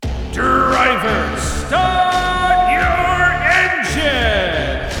Drivers, start your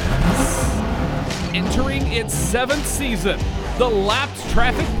engines! Entering its 7th season, the Lapped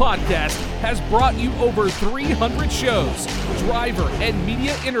Traffic Podcast has brought you over 300 shows, driver and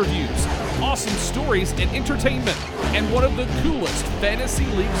media interviews, awesome stories and entertainment, and one of the coolest fantasy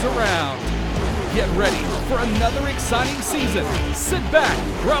leagues around. Get ready for another exciting season. Sit back,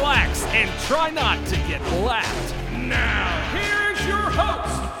 relax, and try not to get lapped. Now, here's your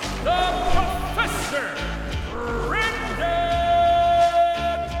host, the Professor,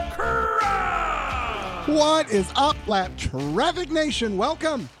 What is up, Lap Traffic Nation?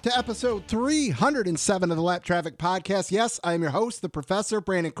 Welcome to episode 307 of the Lap Traffic Podcast. Yes, I'm your host, the Professor,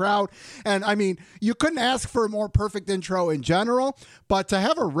 Brandon Crowd. And I mean, you couldn't ask for a more perfect intro in general, but to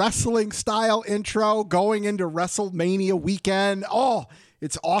have a wrestling style intro going into WrestleMania weekend,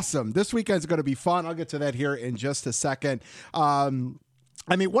 it's awesome. This weekend's going to be fun. I'll get to that here in just a second.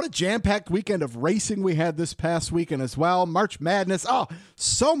 I mean, what a jam-packed weekend of racing we had this past weekend as well. March Madness.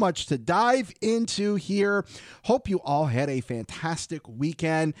 So much to dive into here. Hope you all had a fantastic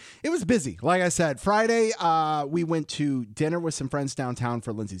weekend. It was busy. Like I said, Friday, we went to dinner with some friends downtown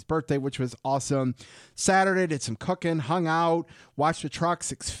for Lindsay's birthday, which was awesome. Saturday, did some cooking, hung out, watched the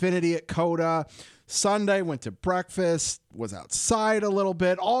trucks, Xfinity at COTA. Sunday, went to breakfast, was outside a little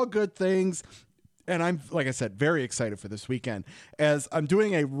bit, all good things. And I'm, like I said, very excited for this weekend as I'm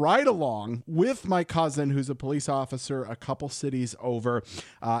doing a ride along with my cousin who's a police officer a couple cities over.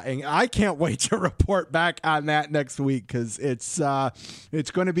 And I can't wait to report back on that next week because it's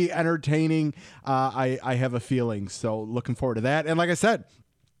going to be entertaining. I have a feeling. So looking forward to that. And like I said,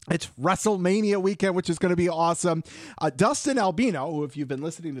 it's WrestleMania weekend, which is going to be awesome. Dustin Albino, who if you've been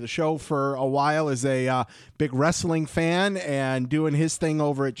listening to the show for a while, is a big wrestling fan and doing his thing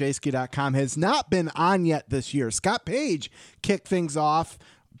over at jski.com, has not been on yet this year. Scott Page kicked things off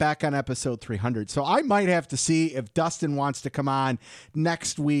back on episode 300. So I might have to see if Dustin wants to come on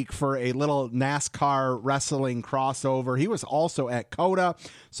next week for a little NASCAR wrestling crossover. He was also at COTA,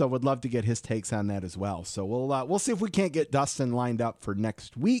 so would love to get his takes on that as well. So we'll see if we can't get Dustin lined up for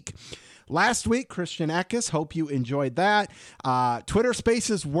next week. Last week, Christian Eckes, hope you enjoyed that. Twitter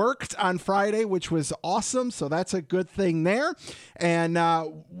Spaces worked on Friday, which was awesome, so that's a good thing there. And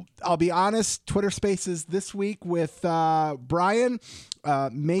I'll be honest, Twitter Spaces this week with Brian,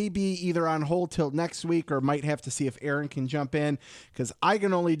 maybe either on hold till next week or might have to see if Aaron can jump in because I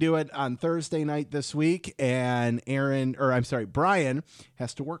can only do it on Thursday night this week, and Brian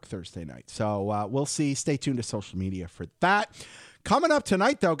has to work Thursday night. So we'll see. Stay tuned to social media for that. Coming up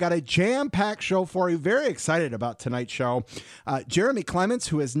tonight, though, got a jam-packed show for you. Very excited about tonight's show. Jeremy Clements,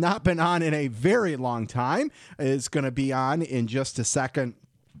 who has not been on in a very long time, is going to be on in just a second.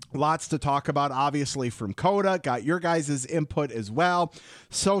 Lots to talk about, obviously, from COTA. Got your guys' input as well.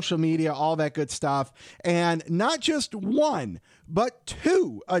 Social media, all that good stuff. And not just one, but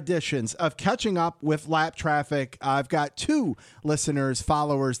two editions of Catching Up with Lap Traffic. I've got two listeners,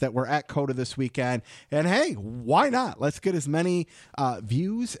 followers that were at COTA this weekend. And hey, why not? Let's get as many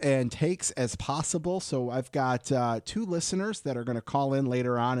views and takes as possible. So I've got two listeners that are going to call in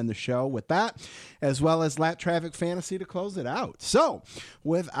later on in the show with that, as well as Lap Traffic Fantasy to close it out. So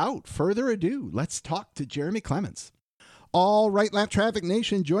without further ado, let's talk to Jeremy Clements. All right, Lap Traffic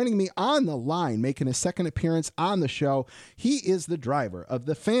Nation, joining me on the line, making his second appearance on the show. He is the driver of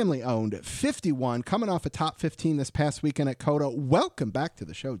the family-owned 51, coming off a top 15 this past weekend at COTA. Welcome back to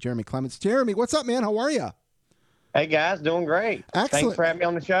the show, Jeremy Clements. Jeremy, what's up, man? How are you? Hey, guys, doing greings. Excellent. Thanks for having me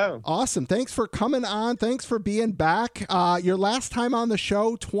on the show. Awesome. Thanks for coming on. Thanks for being back. Your last time on the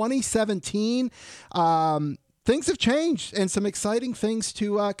show, 2017. Things have changed and some exciting things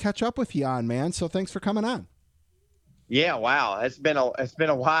to catch up with you on, man. So thanks for coming on. Yeah, wow. It's been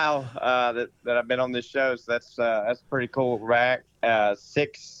a while that I've been on this show, so that's pretty cool. Back about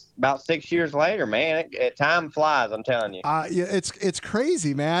 6 years later, man. Time flies. I'm telling you. Yeah, it's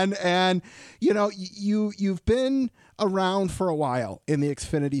crazy, man. And you know, you've been around for a while in the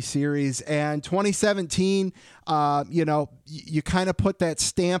Xfinity series, and 2017. You kind of put that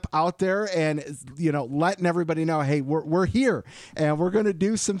stamp out there and, letting everybody know, hey, we're here and we're going to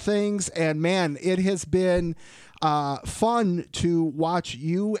do some things. And man, it has been fun to watch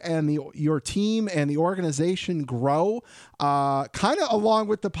you and your team and the organization grow, kind of along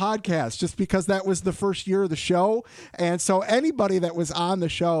with the podcast, just because that was the first year of the show. And so anybody that was on the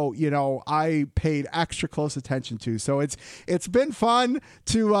show, I paid extra close attention to. So it's been fun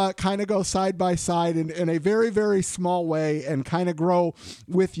to kind of go side by side in a very, very small way and kind of grow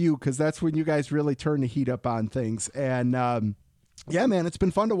with you, because that's when you guys really turn the heat up on things. And yeah, man, it's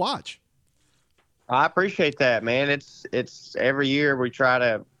been fun to watch. I appreciate that, man. It's every year we try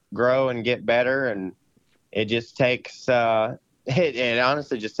to grow and get better, and it just takes it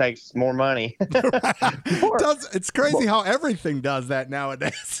honestly just takes more money. It's crazy how everything does that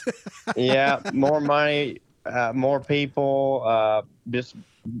nowadays. Yeah, more money, more people, just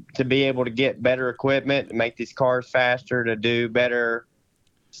to be able to get better equipment, to make these cars faster, to do better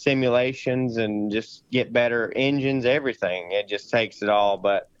simulations, and just get better engines, everything. It just takes it all.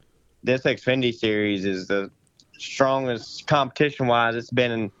 But this Xfinity series is the strongest competition-wise it's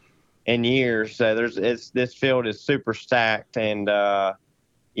been in years. So this field is super stacked, and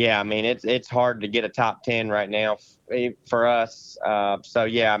yeah, I mean it's hard to get a top 10 right now for us. So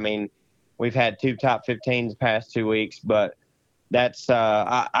yeah, I mean we've had 2 top 15s the past 2 weeks, but that's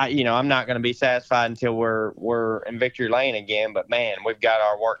I'm not going to be satisfied until we're in victory lane again. But man, we've got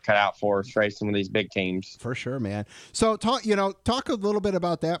our work cut out for us racing with these big teams. For sure, man. So talk a little bit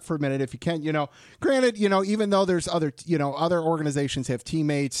about that for a minute, if you can. Granted, even though there's other organizations have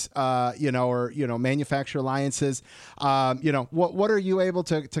teammates, or manufacturer alliances, what are you able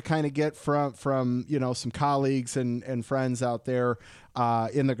to kind of get from some colleagues and friends out there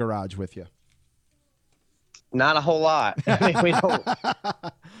in the garage with you? Not a whole lot. I mean,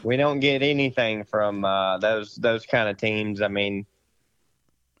 we don't get anything from those kind of teams. I mean,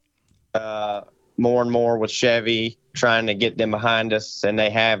 more and more with Chevy trying to get them behind us, and they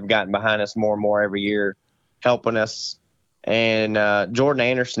have gotten behind us more and more every year, helping us. And Jordan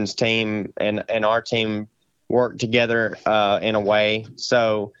Anderson's team and our team work together in a way.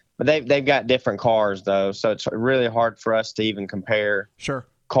 So, but they've got different cars though, so it's really hard for us to even compare. Sure.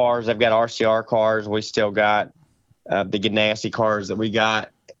 Cars. They've got RCR cars. We still got the Ganassi cars that we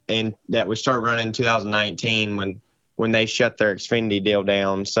got and that we started running in 2019 when they shut their Xfinity deal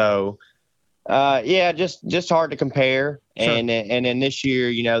down. So just hard to compare. Sure. And then this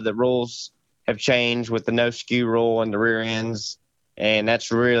year, the rules have changed with the no skew rule and the rear ends, and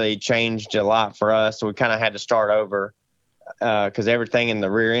that's really changed a lot for us. So we kind of had to start over because everything in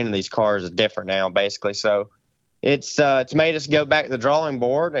the rear end of these cars is different now, basically. So it's made us go back to the drawing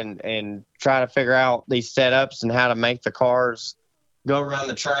board and try to figure out these setups and how to make the cars go around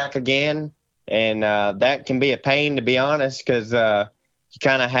the track again. And that can be a pain, to be honest, because you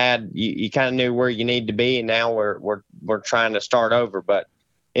kind of knew where you need to be, and now we're trying to start over. But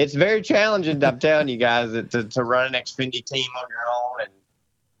it's very challenging, I'm telling you guys, to run an Xfinity team on your own and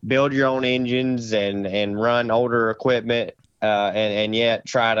build your own engines and run older equipment and yet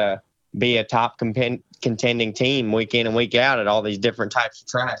try to be a top contending team week in and week out at all these different types of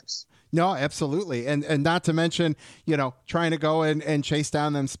tracks. No, absolutely. And not to mention, trying to go and chase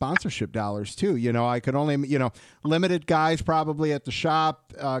down them sponsorship dollars too. I could only, limited guys probably at the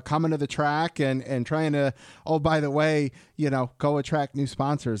shop coming to the track and trying to, oh, by the way, go attract new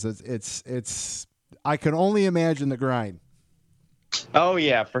sponsors. It's I can only imagine the grind. Oh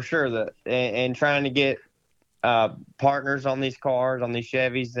yeah, for sure. And trying to get partners on these cars, on these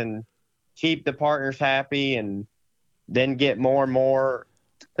Chevys, and keep the partners happy, and then get more and more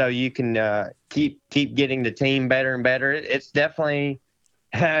so you can keep getting the team better and better. It's definitely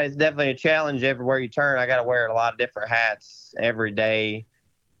a challenge everywhere you turn. I got to wear a lot of different hats every day.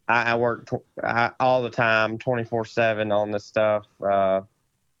 I work all the time, 24/7 on this stuff,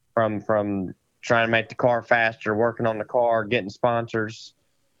 from trying to make the car faster, working on the car, getting sponsors,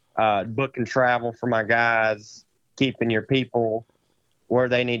 booking travel for my guys, keeping your people where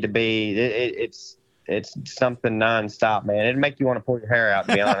they need to be. It's something nonstop, man. It'd make you want to pull your hair out,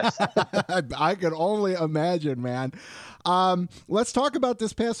 to be honest. I could only imagine, man. Let's talk about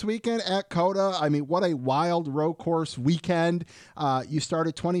this past weekend at COTA. I mean, what a wild road course weekend. You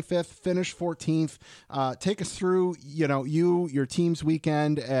started 25th, finished 14th. Take us through, your team's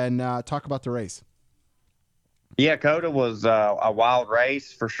weekend, and talk about the race. Yeah, COTA was a wild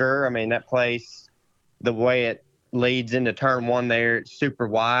race for sure. I mean, that place, the way it leads into turn one there, it's super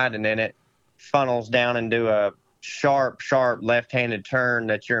wide, and then it funnels down into a sharp left-handed turn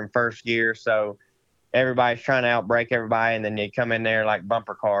that you're in first gear. So everybody's trying to outbrake everybody, and then you come in there like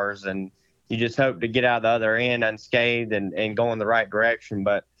bumper cars, and you just hope to get out the other end unscathed and go in the right direction.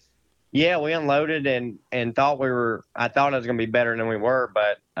 But yeah, we unloaded and thought I thought it was going to be better than we were,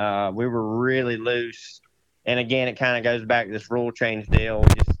 but we were really loose. And again, it kind of goes back to this rule change deal. We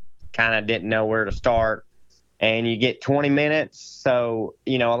just kind of didn't know where to start. And you get 20 minutes. So,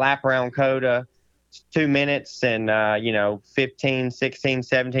 a lap around COTA, 2 minutes and, 15, 16,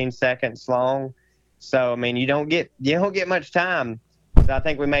 17 seconds long. So, I mean, you don't get much time. So I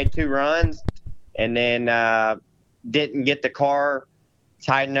think we made 2 runs and then didn't get the car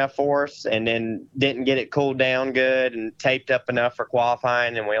tight enough for us, and then didn't get it cooled down good and taped up enough for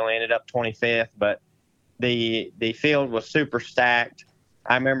qualifying. And we only ended up 25th, but the field was super stacked.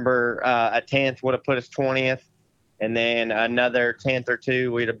 I remember a 10th would have put us 20th, and then another 10th or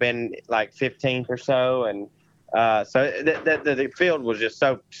two, we'd have been like 15th or so. And so the field was just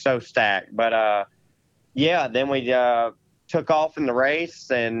so stacked. But yeah, then we took off in the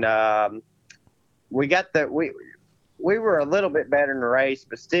race, and we were a little bit better in the race,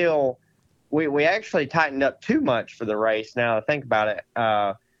 but still we actually tightened up too much for the race. Now I think about it,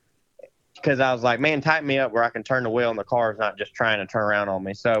 because I was like, man, tighten me up where I can turn the wheel and the car is not just trying to turn around on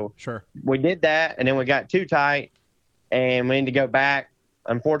me. So sure, we did that, and then we got too tight, and we need to go back.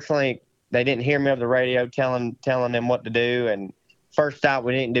 Unfortunately, they didn't hear me over the radio telling them what to do. And first stop,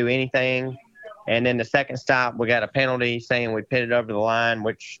 we didn't do anything. And then the second stop, we got a penalty saying we pitted over the line,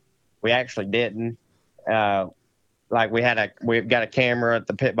 which we actually didn't. Like we've got a camera at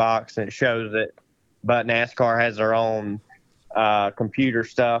the pit box and it shows it, but NASCAR has their own computer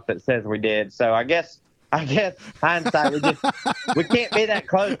stuff that says we did. So I guess hindsight, we can't be that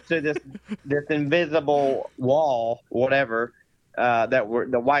close to this invisible wall, whatever, that we're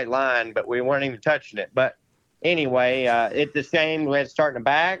the white line, but we weren't even touching it. But anyway, it's a shame we had to start in the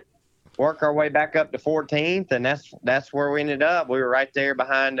back, work our way back up to 14th, and that's where we ended up. We were right there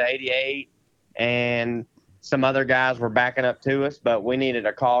behind the 88, and some other guys were backing up to us, but we needed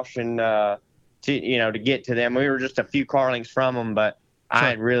a caution to get to them. We were just a few car lengths from them, but I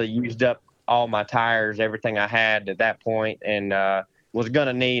had really used up all my tires, everything I had at that point, and was going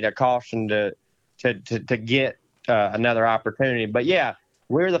to need a caution to get another opportunity. But yeah,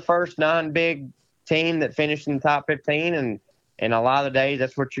 we're the first non-big team that finished in the top 15, and a lot of the days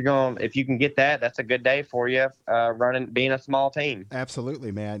that's what you're going. If you can get that, that's a good day for you. Being a small team.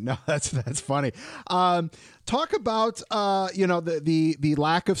 Absolutely, man. No, that's funny. Talk about the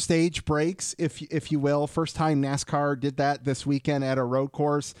lack of stage breaks, if you will. First time NASCAR did that this weekend at a road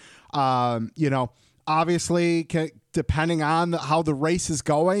course. Obviously, depending on how the race is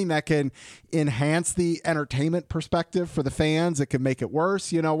going, that can enhance the entertainment perspective for the fans. It can make it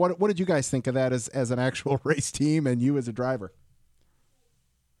worse. What did you guys think of that as an actual race team and you as a driver?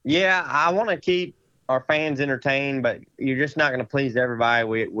 Yeah, I want to keep our fans entertained, but you're just not going to please everybody.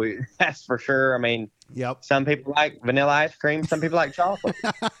 We that's for sure. I mean, yep. Some people like vanilla ice cream, some people like chocolate.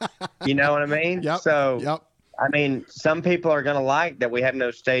 You know what I mean? Yep. So, yep. I mean, some people are going to like that we have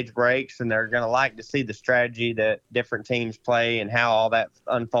no stage breaks, and they're going to like to see the strategy that different teams play and how all that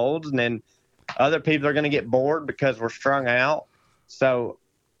unfolds. And then other people are going to get bored because we're strung out. So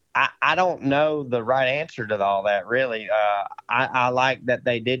I don't know the right answer to all that, really. I like that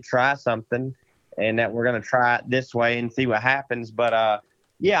they did try something and that we're going to try it this way and see what happens. But,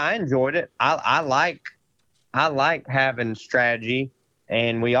 yeah, I enjoyed it. I like having strategy,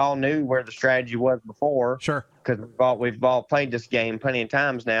 and we all knew where the strategy was before. Sure. Because we've all played this game plenty of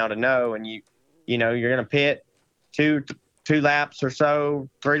times now to know, and you're going to pit two laps or so,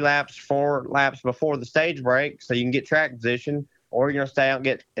 3 laps, 4 laps before the stage break so you can get track position, or you're going to stay out and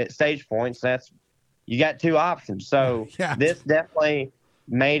get at stage points. You got 2 options. So yeah. This definitely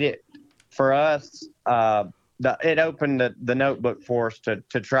made it for us. It opened the notebook for us to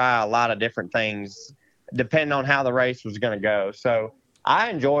try a lot of different things depending on how the race was going to go. So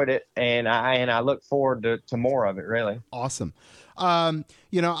I enjoyed it, and I look forward to more of it, really. Awesome.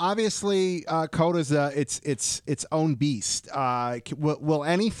 Obviously, COTA's its own beast. Will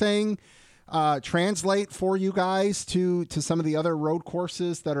anything translate for you guys to some of the other road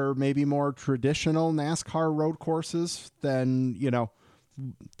courses that are maybe more traditional NASCAR road courses than,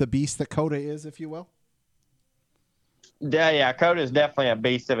 the beast that COTA is, if you will? Yeah, COTA is definitely a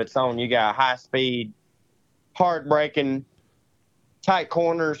beast of its own. You got high speed, hard braking, tight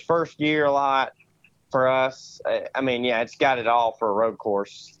corners first year a lot for us. I mean, yeah, it's got it all for a road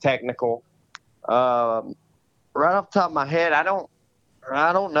course. Technical. Right off the top of my head, I don't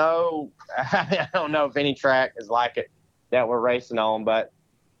know. I don't know if any track is like it that we're racing on, but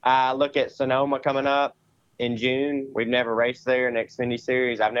I look at Sonoma coming up in June. We've never raced there in the Xfinity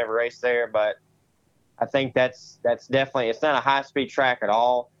Series. I've never raced there, but I think that's definitely, it's not a high speed track at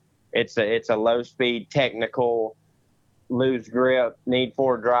all. It's a low speed, technical, lose grip, need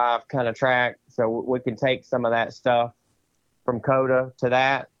forward drive kind of track. So we can take some of that stuff from COTA to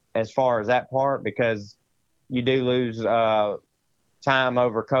that as far as that part, because you do lose time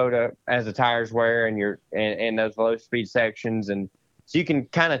over COTA as the tires wear and you're in those low speed sections. And so you can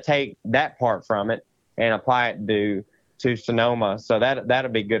kind of take that part from it and apply it to Sonoma. So that'll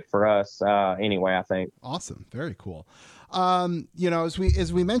be good for us anyway, I think. Awesome. Very cool.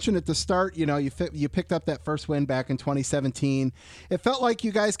 As we mentioned at the start, you picked up that first win back in 2017. It felt like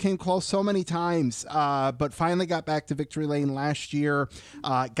you guys came close so many times, but finally got back to victory lane last year,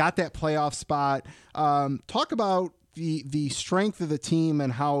 got that playoff spot. Talk about the strength of the team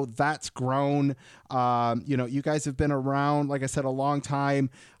and how that's grown. You guys have been around, like I said, a long time.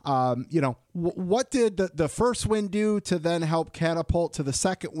 What did the first win do to then help catapult to the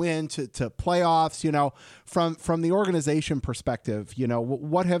second win to playoffs? From the organization perspective,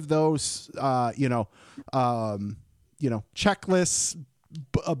 what have those checklists,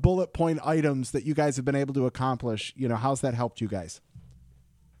 bullet point items that you guys have been able to accomplish? How's that helped you guys?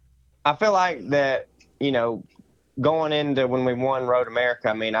 I feel like that, going into when we won Road America,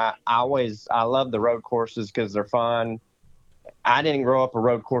 I mean, I love the road courses because they're fun. I didn't grow up a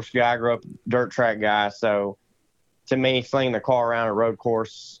road course guy. I grew up a dirt track guy. So to me, slinging the car around a road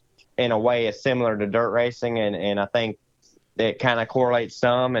course in a way is similar to dirt racing. And I think it kind of correlates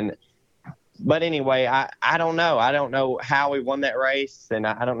some. But anyway, I don't know. I don't know how we won that race. And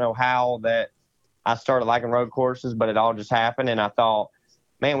I don't know how that I started liking road courses, but it all just happened. And I thought,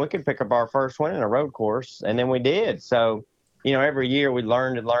 man, we could pick up our first win in a road course. And then we did. So, every year we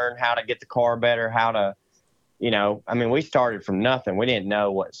learn how to get the car better, how to, we started from nothing. We didn't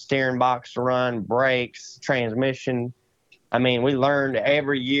know what steering box to run, brakes, transmission. I mean, we learned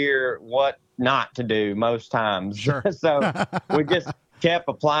every year what not to do most times. Sure. So we just kept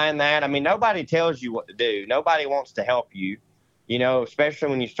applying that. I mean, nobody tells you what to do. Nobody wants to help you, especially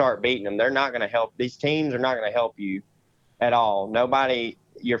when you start beating them. They're not going to help. These teams are not going to help you at all. Nobody,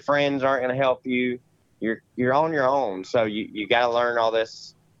 your friends aren't going to help you. You're on your own. So you got to learn all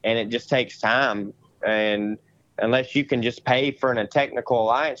this, and it just takes time. And unless you can just pay for a technical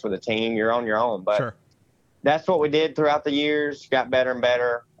alliance with a team, you're on your own. But sure. That's what we did throughout the years, got better and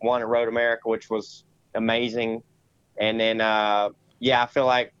better, won at Road America, which was amazing. And then, I feel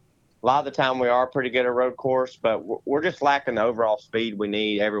like a lot of the time we are pretty good at road course, but we're just lacking the overall speed we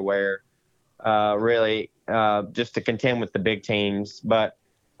need everywhere, really, just to contend with the big teams. But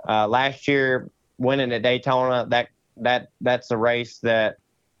last year, winning at Daytona, that's a race that,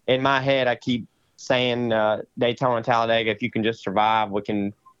 in my head, I keep saying Daytona and Talladega, if you can just survive, we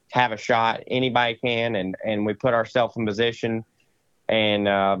can have a shot. Anybody can, and we put ourselves in position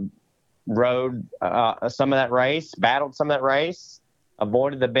and rode some of that race, battled some of that race,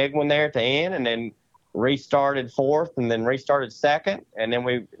 avoided the big one there at the end, and then restarted fourth and then restarted second, and then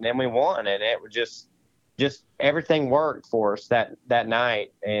we won. And it was just everything worked for us that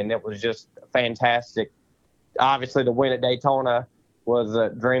night, and it was just fantastic. Obviously, the win at Daytona was a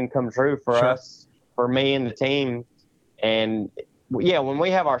dream come true for Sure. us, for me and the team. And when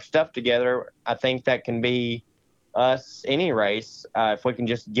we have our stuff together, I think that can be us any race. If we can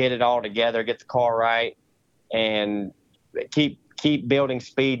just get it all together, get the car right, and keep building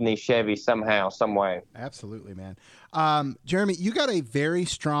speed in these Chevys somehow, some way. Absolutely, man. Jeremy, you got a very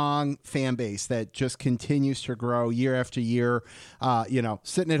strong fan base that just continues to grow year after year.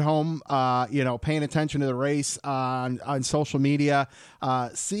 Sitting at home, paying attention to the race on social media,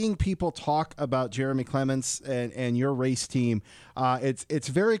 seeing people talk about Jeremy Clements and your race team. It's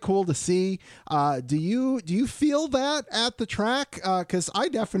very cool to see. Do you feel that at the track? Because I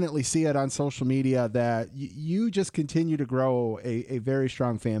definitely see it on social media that you just continue to grow a very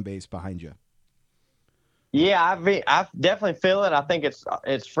strong fan base behind you. Yeah, I definitely feel it. I think it's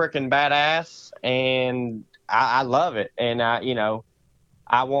freaking badass, and I love it. And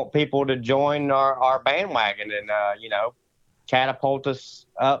I want people to join our bandwagon and catapult us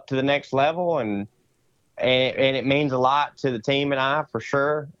up to the next level. And it means a lot to the team and I, for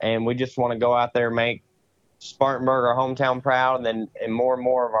sure. And we just want to go out there and make Spartanburg, our hometown, proud, and more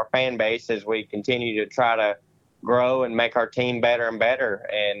of our fan base as we continue to try to grow and make our team better and better.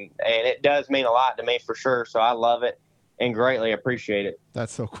 And it does mean a lot to me, for sure. So I love it and greatly appreciate it.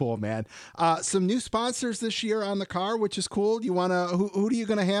 That's so cool, man. Some new sponsors this year on the car, which is cool. You want to, who are you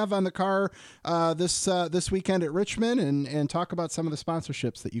going to have on the car this weekend at Richmond, and talk about some of the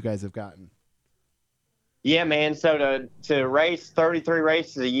sponsorships that you guys have gotten? Yeah, man. So to race 33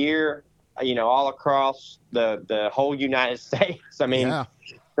 races a year, all across the whole United States. I mean, yeah.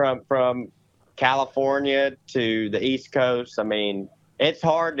 from California to the East Coast. I mean, it's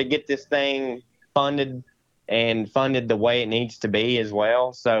hard to get this thing funded the way it needs to be as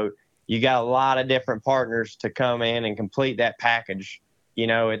well. So you got a lot of different partners to come in and complete that package.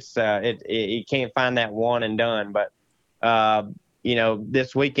 It's you can't find that one and done. But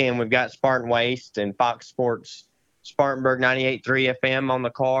this weekend we've got Spartan Waste and Fox Sports Spartanburg 98.3 FM on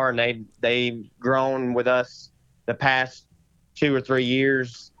the car, and they've grown with us the past 2 or 3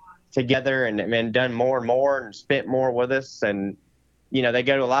 years together and done more and more and spent more with us. And they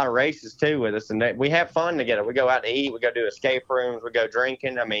go to a lot of races too with us, and we have fun together. We go out to eat, we go do escape rooms, we go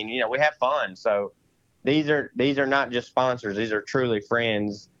drinking. I mean, we have fun. So these are not just sponsors, these are truly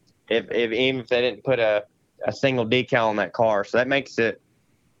friends. Even if they didn't put a a single decal on that car. So that makes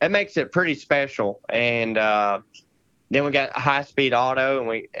it pretty special. And then we got High Speed Auto, and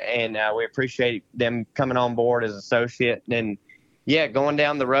we appreciate them coming on board as associate. And going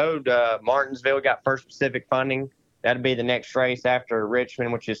down the road, Martinsville got First Pacific funding. That'll be the next race after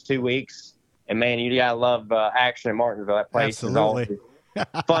Richmond, which is 2 weeks. And man, you gotta love action in Martinsville. That place is always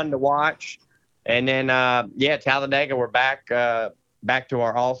fun to watch. And then Talladega, we're back to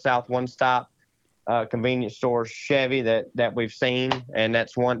our all South one stop convenience store Chevy that we've seen, and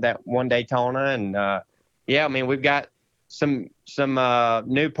that's one Daytona. And we've got some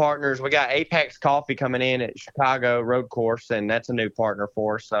new partners. We got Apex Coffee coming in at Chicago Road Course, and that's a new partner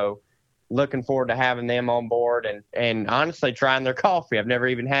for us. So looking forward to having them on board and honestly trying their coffee. I've never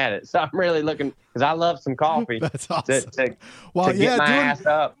even had it, so I'm really looking, because I love some coffee. That's awesome. To get my ass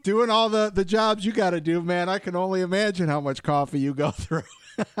up. Doing all the jobs you got to do, man. I can only imagine how much coffee you go through.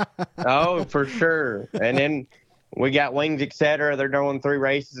 Oh, for sure. And then we got Wings Etc. They're doing 3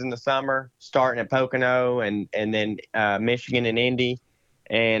 races in the summer, starting at Pocono and then Michigan and Indy.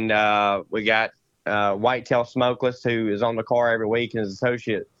 And we got Whitetail Smokeless, who is on the car every week and is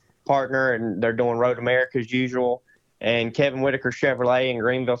associate partner, and they're doing Road America as usual. And Kevin Whitaker Chevrolet in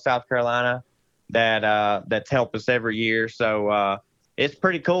Greenville, South Carolina, that's helped us every year. So it's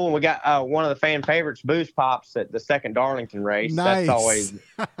pretty cool. We got one of the fan favorites, Booze Pops, at the second Darlington race. Nice.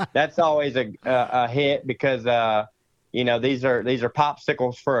 That's always a hit, because these are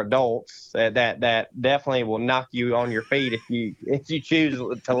popsicles for adults that definitely will knock you on your feet if you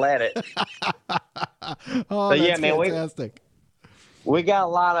choose to let it. Oh, so, that's fantastic. We got a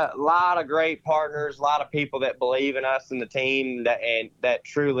lot of great partners, a lot of people that believe in us and the team, that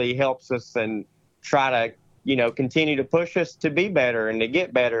truly helps us and try to, continue to push us to be better and to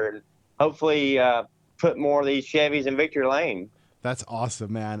get better, and hopefully put more of these Chevys in victory lane. That's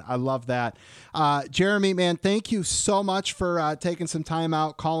awesome, man. I love that. Jeremy, man, thank you so much for taking some time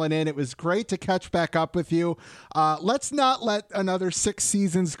out, calling in. It was great to catch back up with you. Let's not let another 6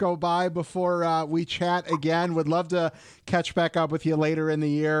 seasons go by before we chat again. Would love to catch back up with you later in the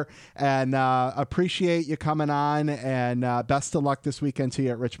year, and appreciate you coming on, and best of luck this weekend to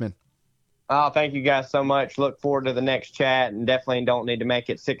you at Richmond. Oh, thank you guys so much. Look forward to the next chat, and definitely don't need to make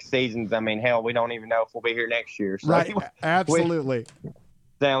it 6 seasons. I mean, hell, we don't even know if we'll be here next year. So right. Absolutely.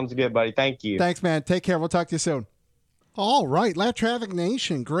 Sounds good, buddy. Thank you. Thanks, man. Take care. We'll talk to you soon. All right, Lap Traffic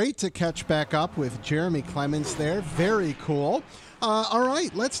Nation. Great to catch back up with Jeremy Clements there. Very cool. All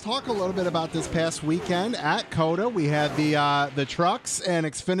right, let's talk a little bit about this past weekend at COTA. We had the trucks and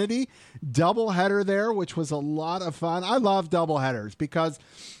Xfinity doubleheader there, which was a lot of fun. I love doubleheaders because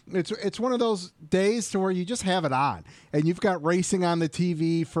it's one of those days to where you just have it on and you've got racing on the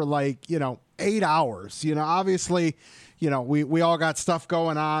TV for 8 hours. Obviously, we all got stuff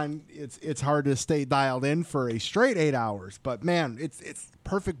going on. It's hard to stay dialed in for a straight 8 hours, but man, it's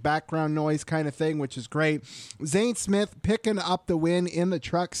perfect background noise kind of thing, which is great. Zane Smith picking up the win in the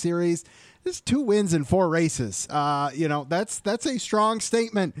truck series. This is 2 wins in 4 races. That's a strong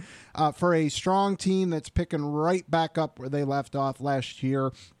statement for a strong team that's picking right back up where they left off last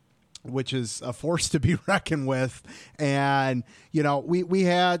year, which is a force to be reckoned with. And, we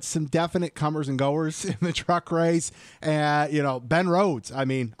had some definite comers and goers in the truck race. And, Ben Rhodes, I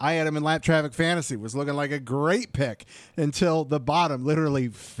had him in Lap Traffic Fantasy, was looking like a great pick until the bottom literally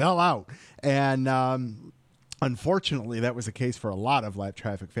fell out. And, unfortunately, that was the case for a lot of Lap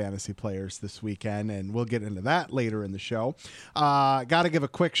Traffic Fantasy players this weekend, and we'll get into that later in the show. Got to give a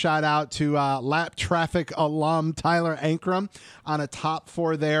quick shout out to Lap Traffic alum Tyler Ankrum on a top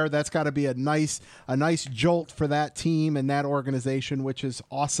 4 there. That's got to be a nice jolt for that team and that organization, which is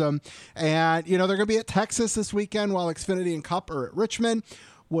awesome. And they're going to be at Texas this weekend while Xfinity and Cup are at Richmond.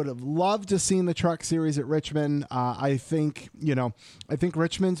 Would have loved to seen the truck series at Richmond. I think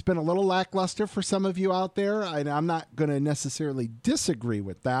Richmond's been a little lackluster for some of you out there, and I'm not going to necessarily disagree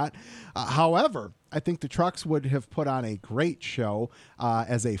with that. However, I think the trucks would have put on a great show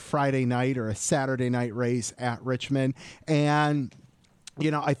as a Friday night or a Saturday night race at Richmond. And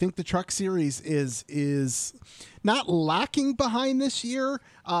I think the truck series is not lacking behind this year.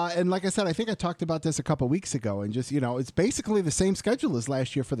 And like I said, I think I talked about this a couple weeks ago, and just, it's basically the same schedule as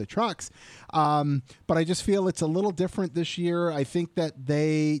last year for the trucks. But I just feel it's a little different this year. I think that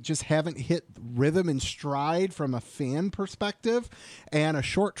they just haven't hit rhythm and stride from a fan perspective, and a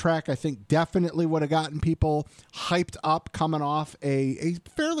short track, I think, definitely would have gotten people hyped up coming off a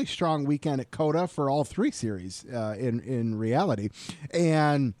fairly strong weekend at COTA for all 3 series in reality.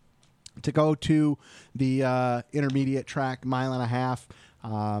 And to go to the intermediate track, 1.5 miles,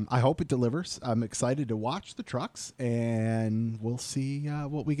 I hope it delivers. I'm excited to watch the trucks, and we'll see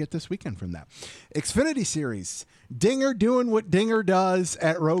what we get this weekend from that. Xfinity Series, Dinger doing what Dinger does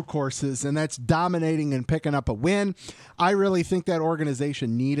at road courses, and that's dominating and picking up a win. I really think that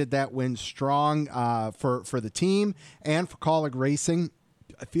organization needed that win strong for the team and for Kaulig Racing.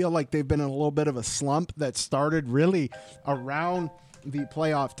 I feel like they've been in a little bit of a slump that started really around the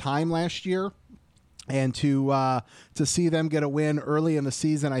playoff time last year. And to see them get a win early in the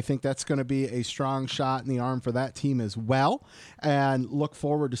season, I think that's going to be a strong shot in the arm for that team as well. And look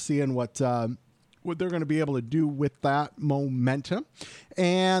forward to seeing what they're going to be able to do with that momentum.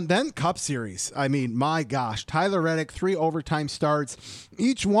 And then Cup Series. I mean, my gosh, Tyler Reddick, 3 overtime starts.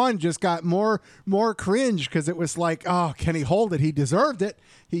 Each one just got more cringe because it was like, oh, can he hold it? He deserved it.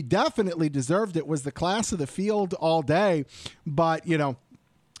 He definitely deserved it. Was the class of the field all day. But,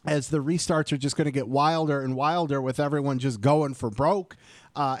 as the restarts are just going to get wilder and wilder with everyone just going for broke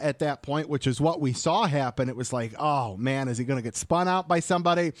at that point, which is what we saw happen. It was like, oh, man, is he going to get spun out by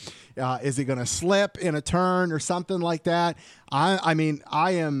somebody? Is he going to slip in a turn or something like that? I mean,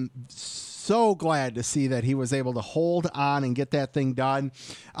 I am so glad to see that he was able to hold on and get that thing done.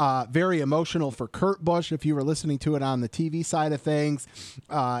 Very emotional for Kurt Busch, if you were listening to it on the TV side of things,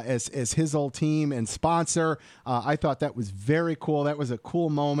 as his old team and sponsor. I thought that was very cool. That was a cool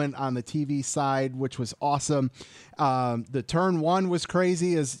moment on the TV side, which was awesome. The turn 1 was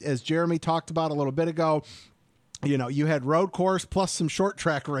crazy, as Jeremy talked about a little bit ago. You had road course plus some short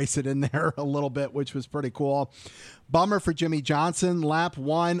track racing in there a little bit, which was pretty cool. Bummer for Jimmy Johnson. Lap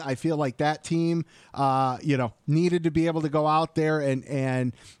 1, I feel like that team, needed to be able to go out there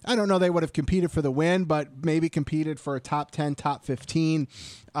and I don't know, they would have competed for the win, but maybe competed for a top 10, top 15,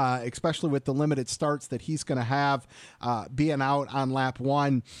 especially with the limited starts that he's going to have. Being out on lap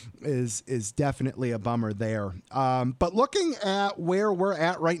 1 is definitely a bummer there. But looking at where we're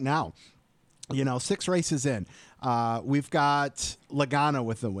at right now, 6 races in, we've got Logano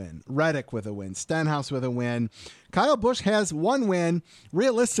with a win, Reddick with a win, Stenhouse with a win. Kyle Busch has 1 win.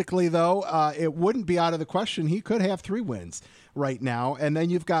 Realistically, though, it wouldn't be out of the question. He could have 3 wins right now. And then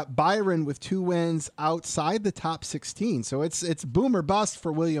you've got Byron with 2 wins outside the top 16. So it's boom or bust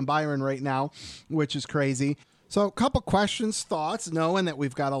for William Byron right now, which is crazy. So a couple questions, thoughts, knowing that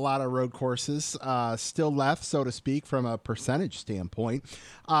we've got a lot of road courses still left, so to speak, from a percentage standpoint.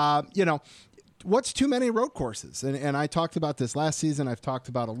 What's too many road courses? And I talked about this last season. I've talked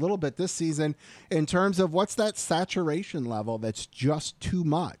about a little bit this season in terms of what's that saturation level that's just too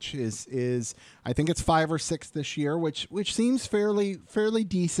much. Is I think it's 5 or 6 this year, which seems fairly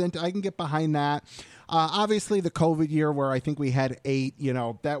decent. I can get behind that. Obviously, the COVID year where I think we had 8,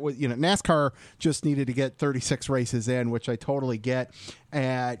 that was, NASCAR just needed to get 36 races in, which I totally get.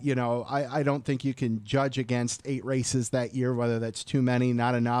 And, I don't think you can judge against 8 races that year, whether that's too many,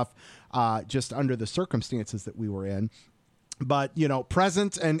 not enough, just under the circumstances that we were in. But,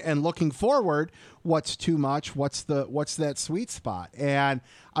 present and looking forward, what's too much? What's that sweet spot? And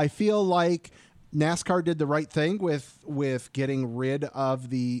I feel like NASCAR did the right thing with getting rid of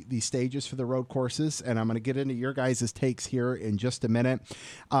the stages for the road courses, and I'm going to get into your guys' takes here in just a minute.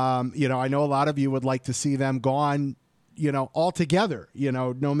 I know a lot of you would like to see them gone, all together,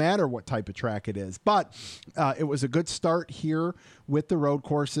 no matter what type of track it is. But it was a good start here with the road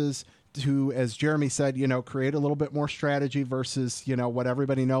courses to, as Jeremy said, create a little bit more strategy versus, what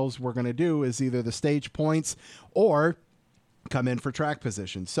everybody knows we're going to do is either the stage points or come in for track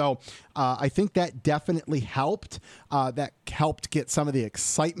position. So I think that definitely helped. That helped get some of the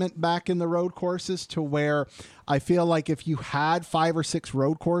excitement back in the road courses to where I feel like if you had 5 or 6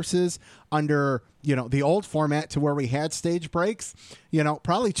 road courses under, the old format to where we had stage breaks,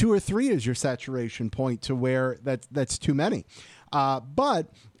 probably 2 or 3 is your saturation point to where that's too many.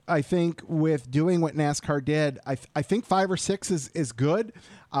 But I think with doing what NASCAR did, I think 5 or 6 is good.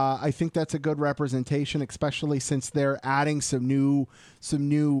 I think that's a good representation, especially since they're adding some new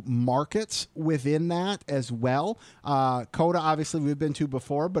markets within that as well. COTA, obviously, we've been to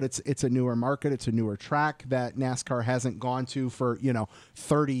before, but it's a newer market. It's a newer track that NASCAR hasn't gone to for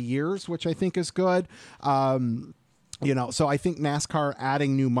 30 years, which I think is good. So I think NASCAR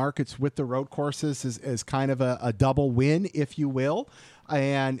adding new markets with the road courses is kind of a double win, if you will.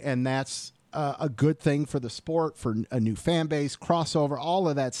 And that's a good thing for the sport, for a new fan base, crossover, all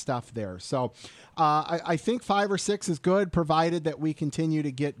of that stuff there. So I think 5 or 6 is good, provided that we continue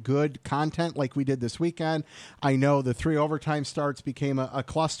to get good content like we did this weekend. I know the 3 overtime starts became a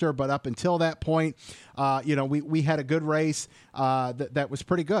cluster, but up until that point, we had a good race that was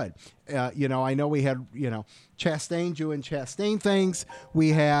pretty good. I know we had, Chastain doing Chastain things. We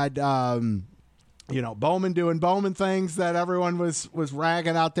had... Bowman doing Bowman things that everyone was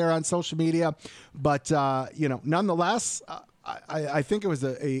ragging out there on social media. But, nonetheless, I think it was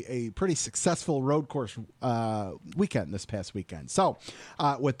a pretty successful road course weekend this past weekend. So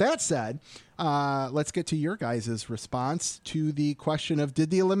with that said, let's get to your guys' response to the question of, did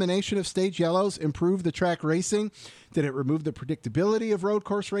the elimination of stage yellows improve the track racing? Did it remove the predictability of road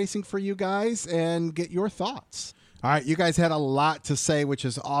course racing for you guys? And get your thoughts. All right, you guys had a lot to say, which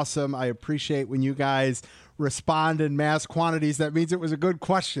is awesome. I appreciate when you guys respond in mass quantities. That means it was a good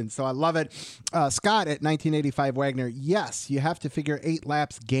question, so I love it. Scott at 1985 Wagner, yes, you have to figure 8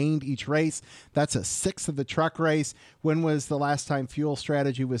 laps gained each race. That's a sixth of the truck race. When was the last time fuel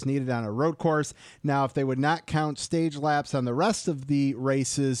strategy was needed on a road course? Now, if they would not count stage laps on the rest of the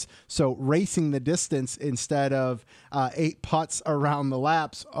races, so racing the distance instead of 8 putts around the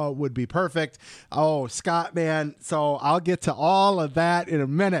laps would be perfect. Oh, Scott, man, so I'll get to all of that in a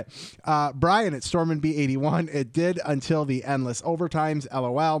minute. Brian at Stormin B81, it did until the endless overtimes,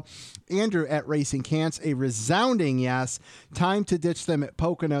 LOL. Andrew at Racing Cants, a resounding yes. Time to ditch them at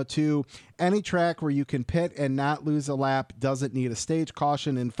Pocono too. Any track where you can pit and not lose a lap doesn't need a stage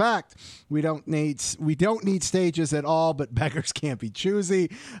caution. In fact, we don't need stages at all, but beggars can't be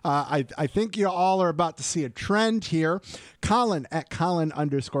choosy. I think you all are about to see a trend here. Colin at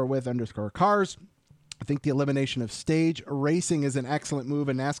Colin_with_cars. I think the elimination of stage racing is an excellent move,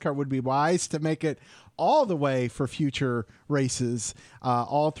 and NASCAR would be wise to make it all the way for future races.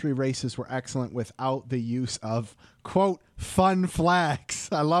 All 3 races were excellent without the use of, quote, fun flags.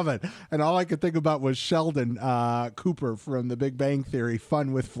 I love it. And all I could think about was Sheldon Cooper from The Big Bang Theory,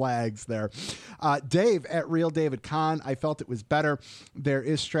 fun with flags there. Dave at Real David Kahn, I felt it was better. There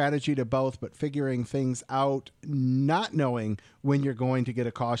is strategy to both, but figuring things out, not knowing when you're going to get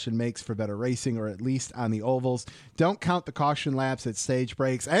a caution makes for better racing, or at least on the ovals. Don't count the caution laps at stage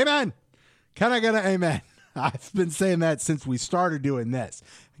breaks. Amen. Can I get an amen? I've been saying that since we started doing this.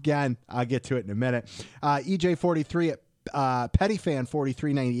 Again, I'll get to it in a minute. EJ43 at Petty Fan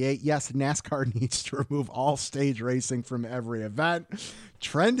 4398. Yes, NASCAR needs to remove all stage racing from every event.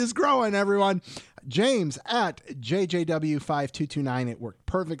 Trend is growing, everyone. James at JJW5229. It worked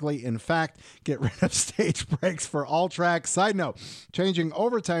perfectly. In fact, get rid of stage breaks for all tracks. Side note, changing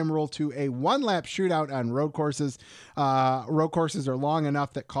overtime rule to a 1-lap shootout on road courses. Road courses are long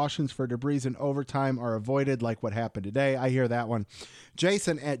enough that cautions for debris in overtime are avoided, like what happened today. I hear that one.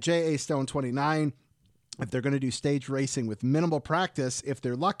 Jason at JA Stone 29. If they're going to do stage racing with minimal practice, if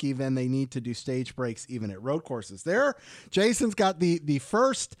they're lucky, then they need to do stage breaks even at road courses. There, Jason's got the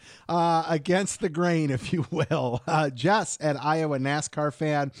first against the grain, if you will. Jess at Iowa NASCAR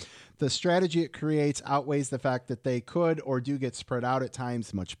fan. The strategy it creates outweighs the fact that they could or do get spread out at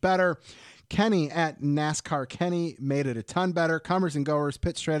times much better. Kenny at NASCAR Kenny made it a ton better. Comers and goers,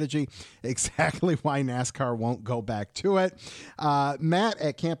 pit strategy, exactly why NASCAR won't go back to it. Matt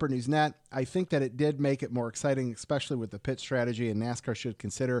at Camper News Net, I think that it did make it more exciting, especially with the pit strategy, and NASCAR should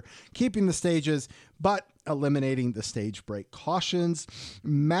consider keeping the stages, but eliminating the stage break cautions.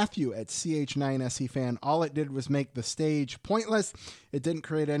 Matthew at CH9SE fan, all it did was make the stage pointless. It didn't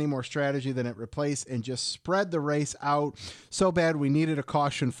create any more strategy than it replaced and just spread the race out. So bad we needed a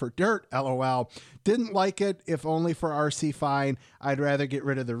caution for dirt, LOL. Didn't like it, if only for RC fine. I'd rather get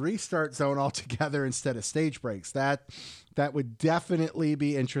rid of the restart zone altogether instead of stage breaks. That would definitely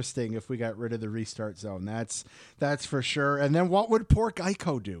be interesting if we got rid of the restart zone. That's for sure. And then what would poor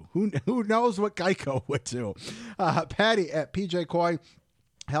Geico do? Who knows what Geico would do? Patty at PJ Coy.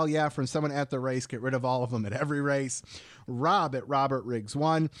 Hell yeah, from someone at the race, get rid of all of them at every race. Rob at Robert Riggs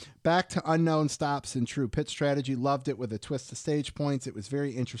 1. Back to unknown stops and true pit strategy. Loved it with a twist to stage points. It was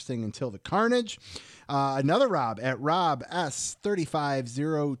very interesting until the carnage. Another Rob at Rob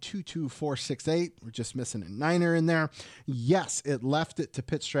S3502248. We're just missing a 9er in there. Yes, it left it to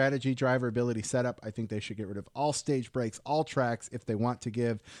pit strategy, driver ability setup. I think they should get rid of all stage breaks, all tracks, if they want to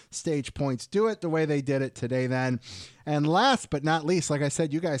give stage points. Do it the way they did it today then. And last but not least, like I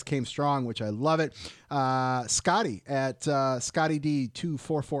said, you guys came strong, which I love it. Scotty at Scotty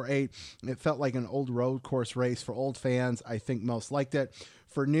D2448. It felt like an old road course race for old fans. I think most liked it.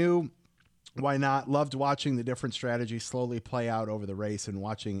 For new, why not? Loved watching the different strategies slowly play out over the race and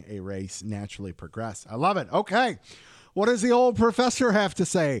watching a race naturally progress. I love it. Okay. What does the old professor have to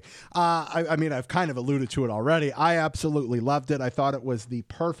say? I mean, I've kind of alluded to it already. I absolutely loved it. I thought it was the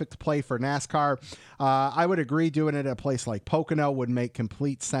perfect play for NASCAR. I would agree doing it at a place like Pocono would make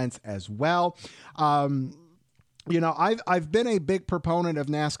complete sense as well. You know, I've been a big proponent of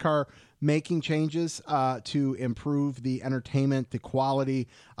NASCAR making changes to improve the entertainment, the quality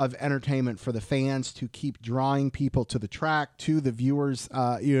of entertainment for the fans, to keep drawing people to the track, to the viewers,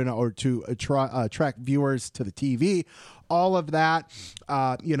 or to attract viewers to the TV. All of that,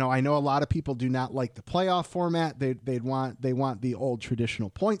 I know a lot of people do not like the playoff format. They want the old traditional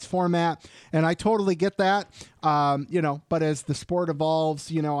points format, and I totally get that. But as the sport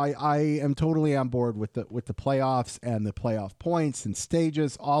evolves, I am totally on board with the playoffs and the playoff points and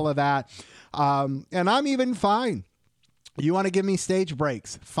stages, all of that. And I'm even fine. You want to give me stage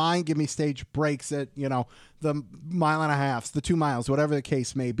breaks? Fine, give me stage breaks at, the mile and a half, the 2 miles, whatever the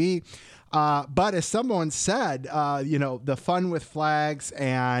case may be. But as someone said, the fun with flags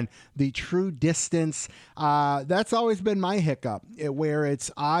and the true distance, that's always been my hiccup, where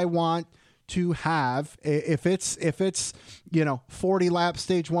I want to have, if it's 40 laps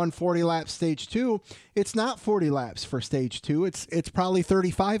stage 1, 40 laps stage 2, it's not 40 laps for stage 2. It's probably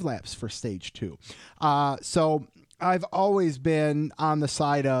 35 laps for stage 2. So I've always been on the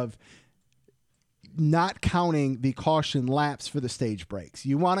side of not counting the caution laps for the stage breaks.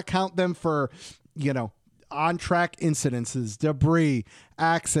 You want to count them for, on-track incidences, debris,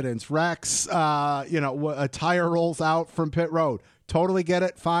 accidents, wrecks, a tire rolls out from pit road. Totally get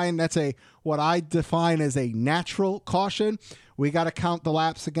it. Fine. That's what I define as a natural caution. We got to count the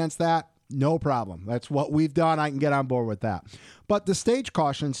laps against that. No problem. That's what we've done. I can get on board with that. But the stage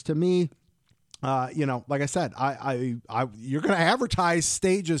cautions, to me, like I said, you're going to advertise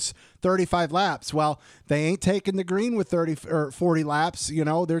stages 35 laps. Well, they ain't taking the green with 30 or 40 laps.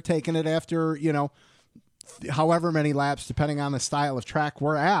 They're taking it after, however many laps, depending on the style of track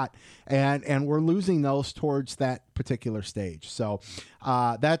we're at, and we're losing those towards that particular stage. So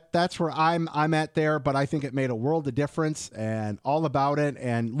that's where I'm at there. But I think it made a world of difference, and all about it.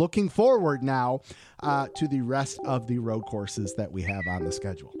 And looking forward now to the rest of the road courses that we have on the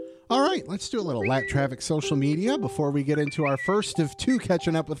schedule. All right, let's do a little Lap Traffic social media before we get into our first of 2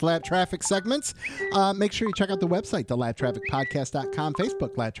 catching up with Lap Traffic segments. Make sure you check out the website, thelaptrafficpodcast.com,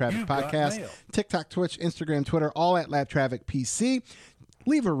 Facebook, Lap Traffic Podcast, TikTok, Twitch, Instagram, Twitter, all at Lap Traffic PC.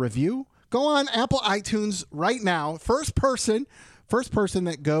 Leave a review. Go on Apple iTunes right now. First person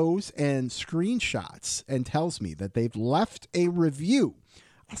that goes and screenshots and tells me that they've left a review,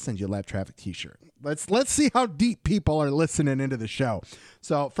 I'll send you a Lap Traffic t-shirt. Let's see how deep people are listening into the show.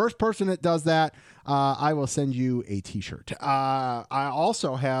 So first person that does that, I will send you a t-shirt. I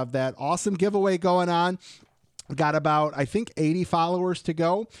also have that awesome giveaway going on. Got about, I think, 80 followers to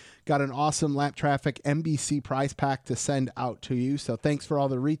go. Got an awesome Lap Traffic NBC prize pack to send out to you. So thanks for all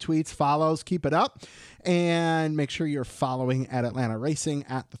the retweets, follows. Keep it up. And make sure you're following at Atlanta Racing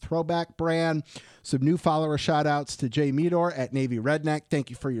at the Throwback Brand. Some new follower shout outs to Jay Meador at Navy Redneck. Thank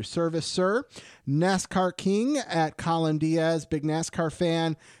you for your service, sir. NASCAR King at Colin Diaz, big NASCAR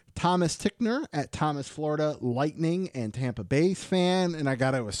fan. Thomas Tickner at Thomas Florida Lightning and Tampa Bay's fan, and I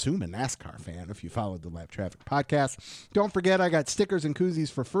got to assume a NASCAR fan if you followed the Lap Traffic Podcast. Don't forget, I got stickers and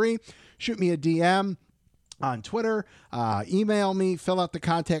koozies for free. Shoot me a DM on Twitter, email me, fill out the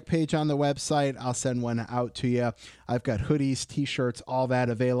contact page on the website. I'll send one out to you. I've got hoodies, t-shirts, all that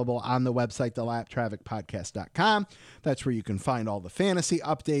available on the website, thelaptrafficpodcast.com. That's where you can find all the fantasy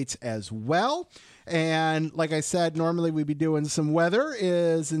updates as well. And like I said, normally we'd be doing some weather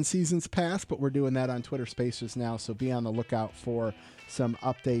is in seasons past, but we're doing that on Twitter Spaces now. So be on the lookout for some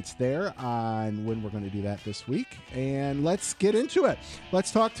updates there on when we're going to do that this week. And let's get into it.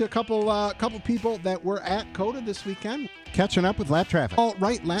 Let's talk to a couple people that were at COTA this weekend. Catching up with Lap Traffic. All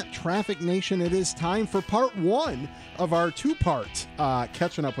right, Lap Traffic Nation, it is time for part 1 of our 2-part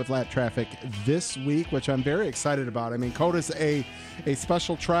Catching Up with Lap Traffic this week, which I'm very excited about. I mean, COTA's a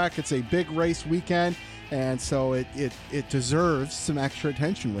special track. It's a big race weekend, and so it deserves some extra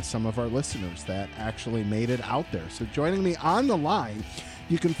attention with some of our listeners that actually made it out there. So joining me on the line,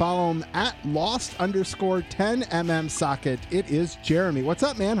 you can follow him at lost_10mm socket. It is Jeremy. What's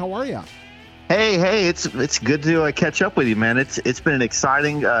up, man? How are you? Hey, it's good to catch up with you, man. It's been an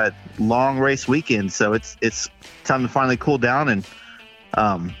exciting long race weekend, so it's time to finally cool down, and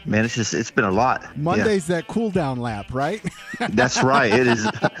man, it's been a lot. Monday's that cool down lap, right? That's right. It is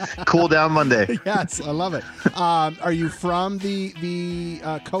cool down Monday. Yes, I love it. Are you from the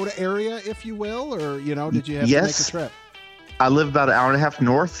COTA area, if you will, or did you have to make a trip? I live about an hour and a half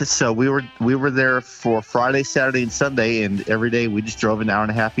north, so we were there for Friday, Saturday, and Sunday, and every day we just drove an hour and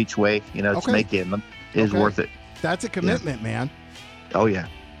a half each way, to make it. And it is worth it. That's a commitment, man. Oh yeah,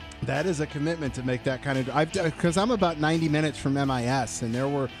 that is a commitment to make that kind of. Because I'm about 90 minutes from MIS, and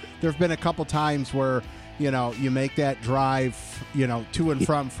there've been a couple times where you make that drive, to and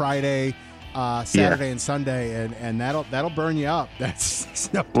from Friday, Saturday and Sunday, and that'll burn you up.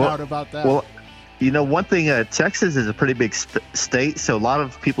 That's no doubt about that. Well, one thing, Texas is a pretty big state, so a lot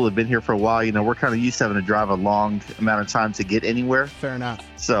of people have been here for a while. We're kind of used to having to drive a long amount of time to get anywhere. Fair enough.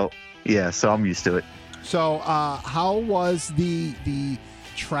 So I'm used to it. So how was the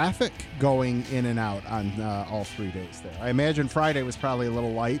traffic going in and out on all 3 days there? I imagine Friday was probably a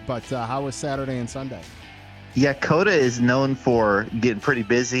little light, but how was Saturday and Sunday? Yeah, Coda is known for getting pretty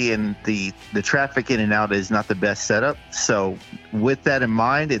busy, and the traffic in and out is not the best setup. So with that in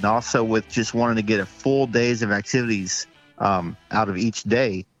mind, and also with just wanting to get a full days of activities out of each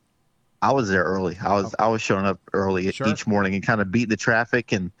day, I was there early. I was showing up early each morning and kind of beat the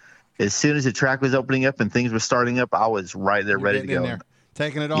traffic. And as soon as the track was opening up and things were starting up, I was right there ready to go.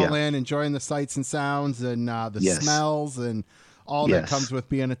 Taking it all in, enjoying the sights and sounds and the smells and all that comes with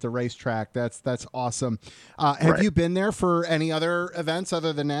being at the racetrack. That's awesome. Have you been there for any other events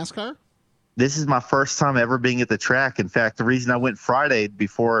other than NASCAR? This is my first time ever being at the track. In fact, the reason I went Friday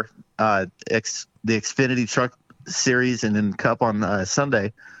before the Xfinity Truck Series and then Cup on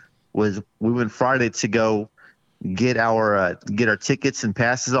Sunday was we went Friday to go get our tickets and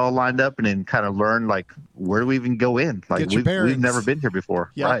passes all lined up, and then kind of learn where do we even go in? We've never been here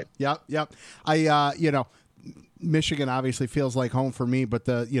before. Yep, right. Yep. I Michigan obviously feels like home for me, but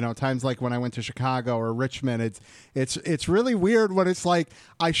times like when I went to Chicago or Richmond, it's really weird when it's like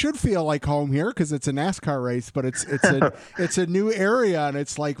I should feel like home here because it's a NASCAR race, but it's a new area, and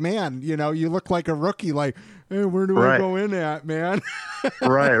it's like, man, you look like a rookie, like, hey, where do I go in at, man?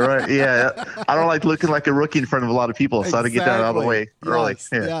 Right. Yeah, I don't like looking like a rookie in front of a lot of people, so I had to get that out of the way early.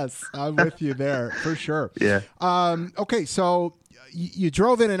 Yes, I'm with you there for sure. Yeah. Okay, so you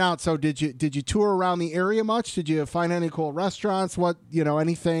drove in and out. So did you tour around the area much? Did you find any cool restaurants?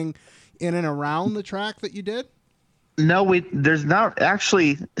 Anything in and around the track that you did? No, there's not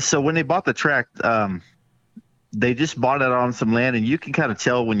actually. So when they bought the track, they just bought it on some land, and you can kind of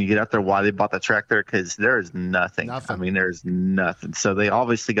tell when you get out there why they bought the track there, because there is nothing. I mean, there's nothing. So they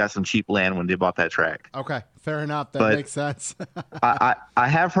obviously got some cheap land when they bought that track. Okay, fair enough. That makes sense. I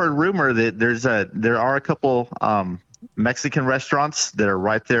have heard rumor that there are a couple Mexican restaurants that are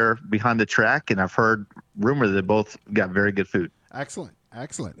right there behind the track, and I've heard rumor that they both got very good food. Excellent.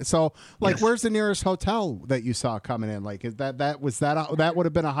 So, where's the nearest hotel that you saw coming in? Is that would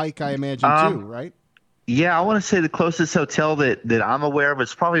have been a hike, I imagine, too, right? Yeah, I want to say the closest hotel that I'm aware of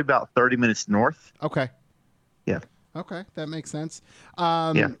is probably about 30 minutes north. Okay. Yeah. Okay, that makes sense.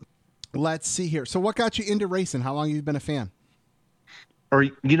 Let's see here. So, what got you into racing? How long have you been a fan? Or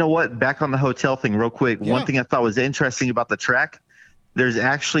you know what? Back on the hotel thing real quick. Yeah. One thing I thought was interesting about the track, there's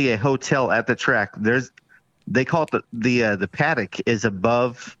actually a hotel at the track. They call it the paddock is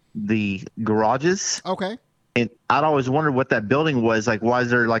above the garages. Okay. And I'd always wondered what that building was. Why is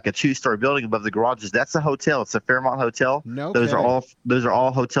there a 2-story building above the garages? That's a hotel. It's a Fairmont Hotel. No, those are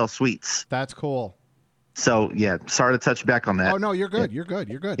all hotel suites. That's cool. So yeah, sorry to touch back on that. Oh no, you're good. You're good.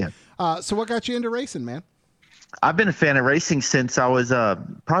 Yeah. So what got you into racing, man? I've been a fan of racing since I was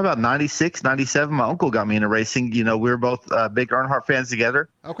probably about 96, 97. My uncle got me into racing. We were both big Earnhardt fans together.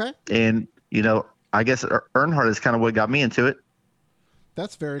 Okay. And, I guess Earnhardt is kind of what got me into it.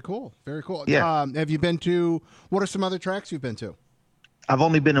 That's very cool. Very cool. Yeah. Have you been to, what are some other tracks you've been to? I've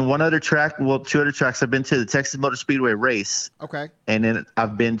only been in one other track. Well, 2 other tracks. I've been to the Texas Motor Speedway race. Okay. And then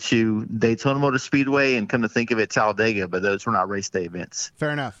I've been to Daytona Motor Speedway and, come to think of it, Talladega, but those were not race day events.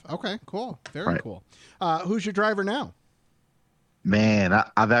 Fair enough. Okay, cool. Very cool. Who's your driver now? Man,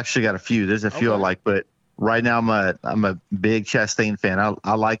 I've actually got a few. There's a few I like, but right now I'm a big Chastain fan.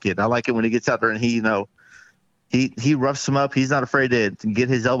 I like it. I like it when he gets out there and he roughs him up. He's not afraid to get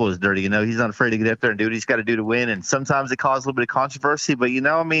his elbows dirty. He's not afraid to get up there and do what he's got to do to win. And sometimes it causes a little bit of controversy, but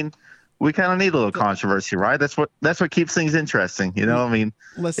we kind of need a little controversy, right? That's what keeps things interesting.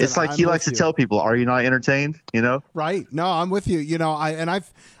 Listen, it's like he likes to tell people, "Are you not entertained?" Right? No, I'm with you.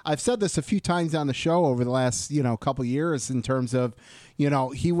 I've said this a few times on the show over the last couple years in terms of.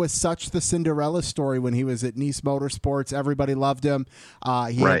 He was such the Cinderella story when he was at Nice Motorsports. Everybody loved him.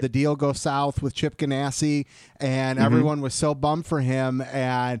 He had the deal go south with Chip Ganassi, and everyone was so bummed for him.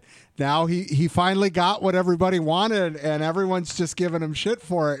 And now he finally got what everybody wanted, and everyone's just giving him shit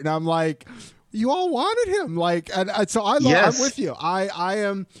for it. And I'm like, you all wanted him, and so I'm with you. I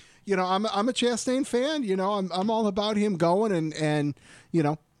am, I'm a Chastain fan. I'm all about him going and.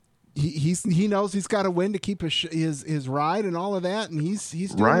 He knows he's got to win to keep his ride and all of that, and he's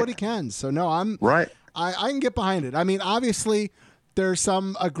doing what he can. So no, I'm right. I can get behind it. I mean, obviously, there's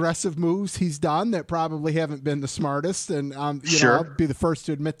some aggressive moves he's done that probably haven't been the smartest, and I'll be the first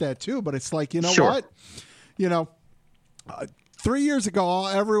to admit that too. But it's like what, 3 years ago,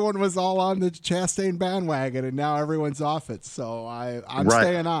 everyone was all on the Chastain bandwagon, and now everyone's off it. So I'm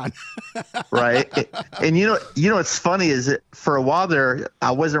staying on. Right. And what's funny is that for a while there,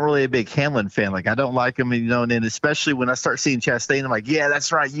 I wasn't really a big Hamlin fan. Like, I don't like him, and then especially when I start seeing Chastain, I'm like, yeah,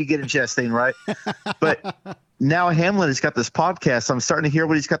 that's right. You get him, Chastain, right? But now Hamlin has got this podcast. I'm starting to hear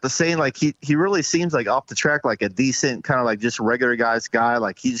what he's got to say. Like, he really seems like off the track, like a decent kind of like just regular guy.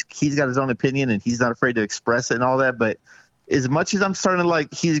 Like, he's got his own opinion and he's not afraid to express it and all that. But as much as I'm starting to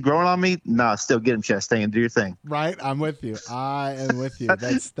like, he's growing on me. Nah, still get him, Chastain. Do your thing. Right. I'm with you. I am with you.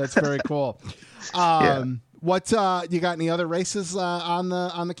 That's very cool. What, you got any other races on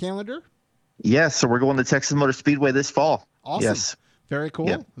the calendar? Yes. So we're going to Texas Motor Speedway this fall. Awesome. Yes. Very cool.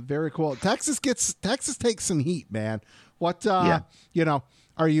 Yep. Very cool. Texas takes some heat, man. What,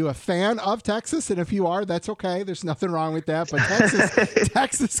 are you a fan of Texas? And if you are, that's okay. There's nothing wrong with that. But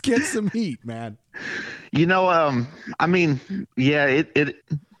Texas gets some heat, man. I mean, yeah, it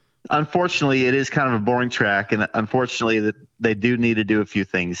unfortunately it is kind of a boring track, and unfortunately that they do need to do a few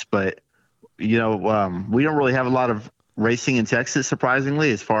things. But we don't really have a lot of racing in Texas,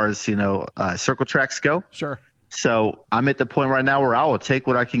 surprisingly, as far as circle tracks go. Sure. So I'm at the point right now where I will take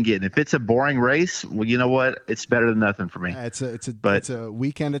what I can get. And if it's a boring race, well, you know what? It's better than nothing for me. It's a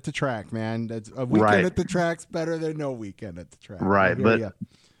weekend at the track, man. It's a weekend at the track's better than no weekend at the track. Right.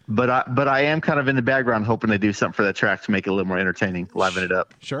 But I am kind of in the background hoping they do something for that track to make it a little more entertaining, liven it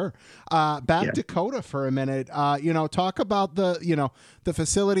up. Sure. Back to COTA for a minute. Talk about the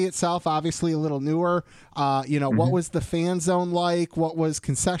facility itself, obviously a little newer. What was the fan zone like? What was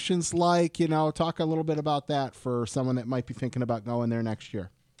concessions like? Talk a little bit about that for someone that might be thinking about going there next year.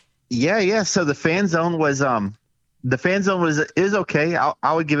 Yeah. So the fan zone was is okay.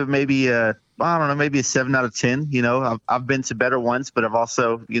 I would give it maybe maybe a 7 out of 10. I've been to better ones, but I've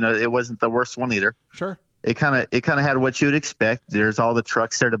also, it wasn't the worst one either. Sure. It kind of had what you would expect. There's all the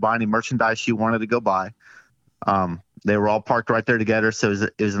trucks there to buy any merchandise you wanted to go buy. They were all parked right there together, so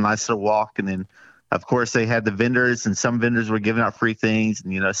it was a nice little walk. And then, of course, they had the vendors, and some vendors were giving out free things,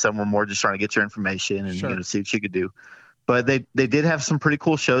 and some were more just trying to get your information and sure. See what you could do. But they did have some pretty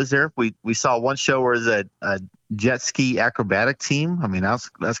cool shows there. We saw one show where it was a jet ski acrobatic team. I mean,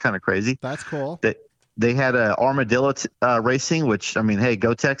 that's kind of crazy. That's cool. They had a armadillo racing, which, I mean, hey,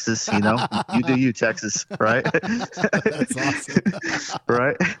 go Texas, you do you, Texas, right? That's awesome.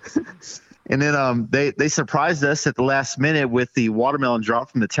 Right. And then they surprised us at the last minute with the watermelon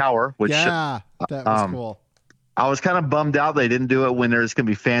drop from the tower, which that was cool. I was kind of bummed out they didn't do it when there's going to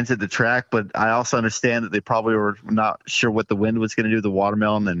be fans at the track, but I also understand that they probably were not sure what the wind was going to do to the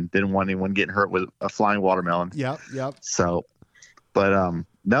watermelon and didn't want anyone getting hurt with a flying watermelon. Yep. So, but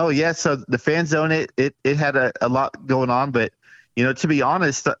no, yeah. So the fan zone, it had a lot going on, but to be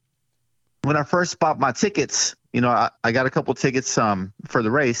honest, when I first bought my tickets, I got a couple tickets for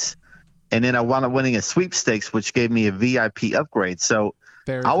the race, and then I wound up winning a sweepstakes, which gave me a VIP upgrade. So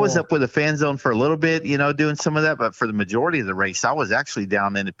I was up with the fan zone for a little bit, doing some of that, but for the majority of the race, I was actually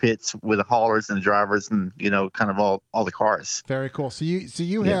down in the pits with the haulers and the drivers and, kind of all the cars. Very cool. So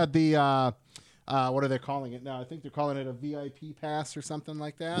you had the, what are they calling it now? I think they're calling it a VIP pass or something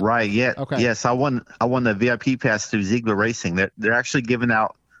like that. Right. Yeah. Okay. Yes. I won the VIP pass through Ziegler Racing. They're actually giving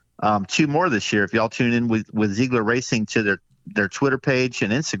out 2 more this year. If y'all tune in with Ziegler Racing to their Twitter page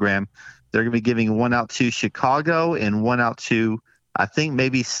and Instagram, they're going to be giving one out to Chicago and one out to, I think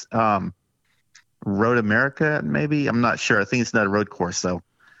maybe Road America, maybe. I'm not sure. I think it's not a road course, though.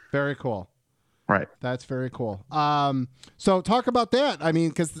 Very cool. Right. That's very cool. So talk about that. I mean,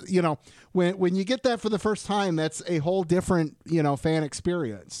 because, when you get that for the first time, that's a whole different, fan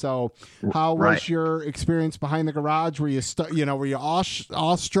experience. So how was your experience behind the garage? Were you, were you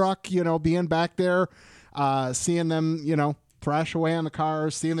awestruck, being back there, seeing them, thrash away on the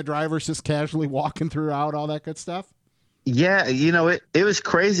cars, seeing the drivers just casually walking throughout, all that good stuff? Yeah, it was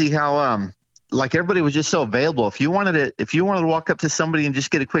crazy how like everybody was just so available. If you wanted to walk up to somebody and just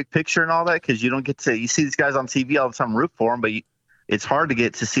get a quick picture and all that, because you don't get to, you see these guys on TV all the time, root for them, but it's hard to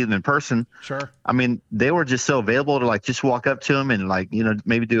get to see them in person. Sure. I mean, they were just so available to just walk up to them and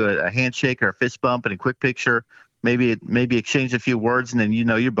maybe do a handshake or a fist bump and a quick picture, maybe exchange a few words, and then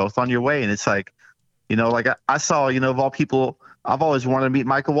you're both on your way. And it's like I saw, of all people, I've always wanted to meet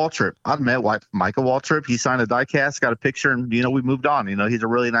Michael Waltrip. I've met Michael Waltrip. He signed a diecast, got a picture, and we moved on. He's a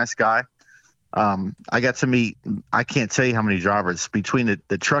really nice guy. I got to meet, I can't tell you how many drivers between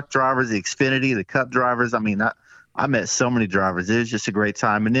the truck drivers, the Xfinity, the Cup drivers. I mean, I met so many drivers. It was just a great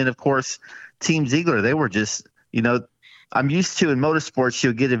time. And then, of course, Team Ziegler, they were just, I'm used to in motorsports,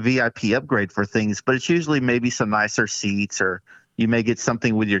 you'll get a VIP upgrade for things, but it's usually maybe some nicer seats, or you may get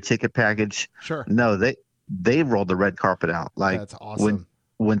something with your ticket package. Sure. No, they rolled the red carpet out. Like that's awesome.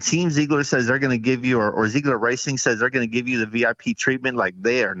 When Team Ziegler says they're going to give you, or Ziegler Racing says they're going to give you the VIP treatment, like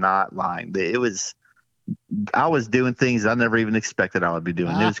they are not lying. I was doing things I never even expected I would be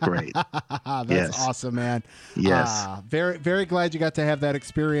doing. It was great. That's awesome, man. Yes. Very, very glad you got to have that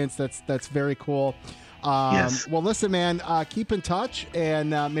experience. That's very cool. Yes. Well, listen, man, keep in touch,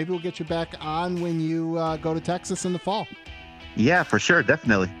 and maybe we'll get you back on when you go to Texas in the fall. Yeah, for sure.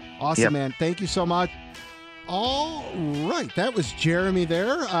 Definitely. Awesome, man. Thank you so much. All right. That was Jeremy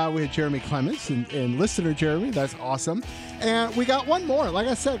there. We had Jeremy Clements and listener Jeremy. That's awesome. And we got one more. Like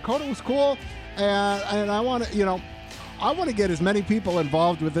I said, COTA was cool. And I want to get as many people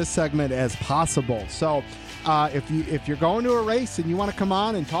involved with this segment as possible. So if you're going to a race and you want to come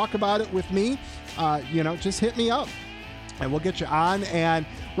on and talk about it with me, just hit me up and we'll get you on. And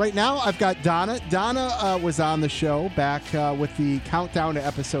right now I've got Donna. Donna was on the show back with the countdown to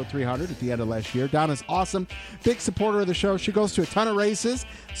episode 300 at the end of last year. Donna's awesome. Big supporter of the show. She goes to a ton of races.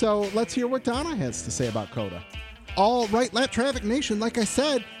 So let's hear what Donna has to say about COTA. All right, Lap Traffic Nation, like I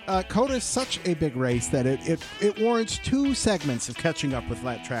said, COTA is such a big race that it warrants 2 segments of catching up with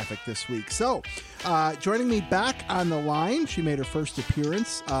Lap Traffic this week. So, joining me back on the line, she made her first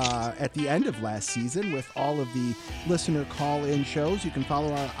appearance at the end of last season with all of the listener call-in shows. You can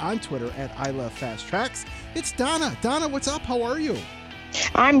follow her on Twitter at I Love Fast Tracks. It's Donna. Donna, what's up? How are you?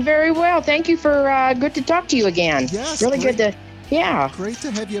 I'm very well. Thank you for good to talk to you again. Yes, really good to... Yeah. Great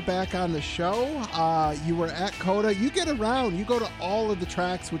to have you back on the show. You were at COTA. You get around. You go to all of the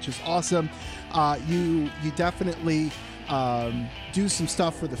tracks, which is awesome. You definitely do some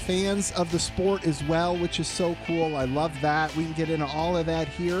stuff for the fans of the sport as well, which is so cool. I love that. We can get into all of that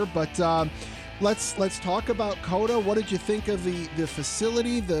here, but let's talk about COTA. What did you think of the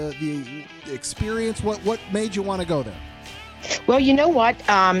facility, the experience? What made you want to go there? Well, you know what?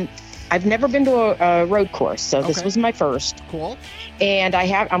 I've never been to a road course, so this was my first. Cool. And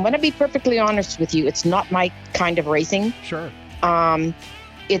I'm going to be perfectly honest with you. It's not my kind of racing. Sure.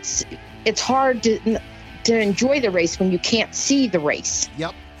 It's hard to enjoy the race when you can't see the race.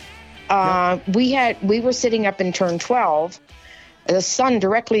 Yep. We were sitting up in turn 12, the sun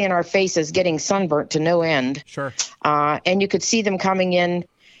directly in our faces, getting sunburnt to no end. Sure. And you could see them coming in.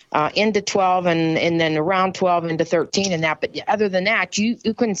 Into 12 and then around 12 into 13 and that. But other than that, you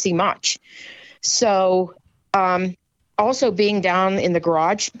couldn't see much. So also being down in the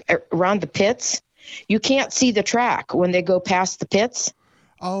garage around the pits, you can't see the track when they go past the pits.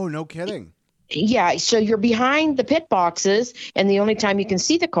 Oh, no kidding. Yeah. So you're behind the pit boxes, and the only time you can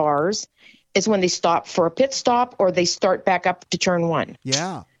see the cars is when they stop for a pit stop or they start back up to turn 1.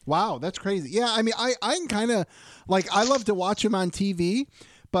 Yeah. Wow. That's crazy. Yeah. I mean, I'm kind of like, I love to watch them on TV.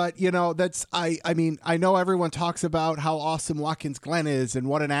 But, I mean, I know everyone talks about how awesome Watkins Glen is and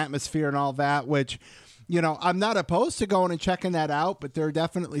what an atmosphere and all that, which, I'm not opposed to going and checking that out, but there are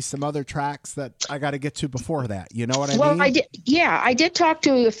definitely some other tracks that I got to get to before that. You know what I mean? Well, I did talk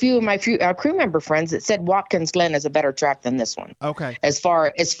to a few of my crew member friends that said Watkins Glen is a better track than this one. Okay. As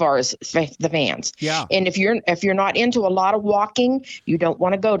far as the fans. Yeah. And if you're not into a lot of walking, you don't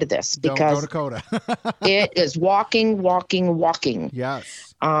want to go to this because don't go to COTA. it is walking.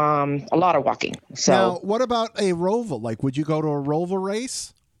 Yes. A lot of walking. So now, what about a Roval? Like, would you go to a Roval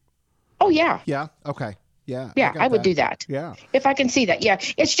race? Oh yeah. Yeah. Okay. Yeah. Yeah, I would do that. Yeah. If I can see that. Yeah.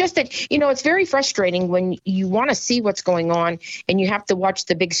 It's just that, it's very frustrating when you want to see what's going on and you have to watch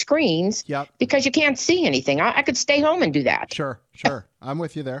the big screens because you can't see anything. I could stay home and do that. Sure. I'm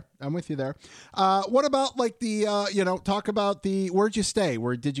with you there. What about like the, talk about where'd you stay?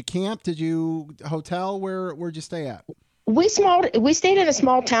 Did you camp? Did you hotel? Where'd you stay at? We stayed in a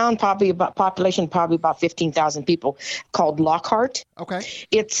small town, population about 15,000 people, called Lockhart. Okay.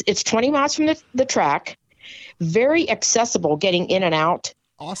 It's 20 miles from the track, very accessible getting in and out.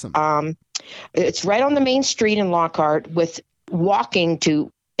 Awesome. It's right on the main street in Lockhart with walking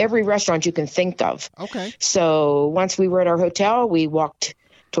to every restaurant you can think of. Okay. So once we were at our hotel, we walked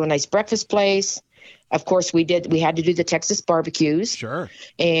to a nice breakfast place. Of course, we had to do the Texas barbecues. Sure.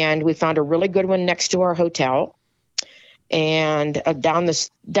 And we found a really good one next to our hotel. And down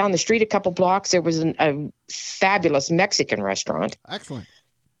the street a couple blocks, there was a fabulous Mexican restaurant. Excellent.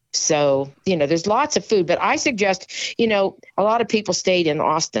 So, there's lots of food. But I suggest, a lot of people stayed in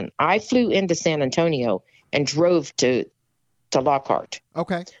Austin. I flew into San Antonio and drove to Lockhart.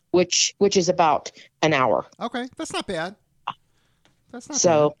 Okay. Which is about an hour. Okay. That's not bad.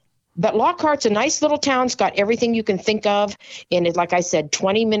 Bad. But Lockhart's a nice little town. It's got everything you can think of. And it, like I said,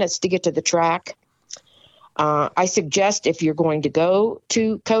 20 minutes to get to the track. I suggest if you're going to go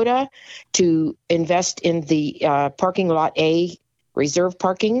to COTA to invest in the parking lot A reserve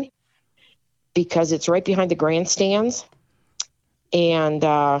parking. because it's right behind the grandstands. And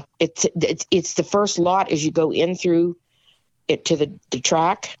it's the first lot as you go in through it to the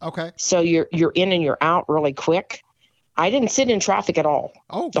track. Okay. So you're in and you're out really quick. I didn't sit in traffic at all.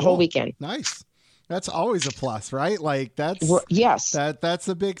 The whole weekend. Nice. That's always a plus, right? Like yes. That's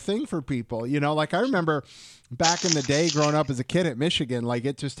a big thing for people. Like I remember back in the day growing up as a kid at Michigan, like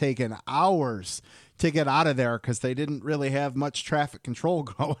it just taken hours to get out of there because they didn't really have much traffic control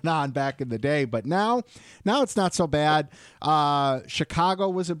going on back in the day. But now it's not so bad. Chicago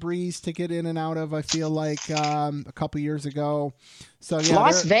was a breeze to get in and out of, I feel like, a couple years ago. So yeah,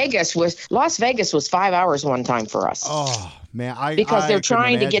 Las Vegas was 5 hours one time for us. Oh man, because they're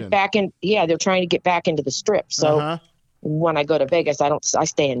trying to get back in. Yeah, they're trying to get back into the Strip. So when I go to Vegas, I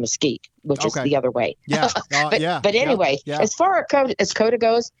stay in Mesquite, which is the other way. Yeah, but anyway, as far as COTA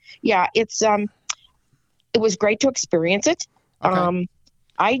goes, yeah, it was great to experience it. Okay.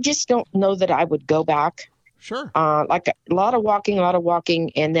 I just don't know that I would go back. Sure. Like a lot of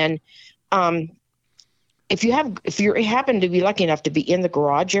walking, and then if you happen to be lucky enough to be in the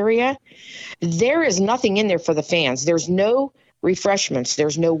garage area, there is nothing in there for the fans. There's no refreshments.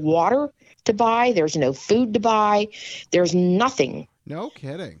 There's no water to buy. There's no food to buy. There's nothing. No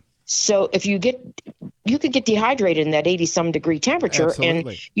kidding. So if you could get dehydrated in that 80-some degree temperature.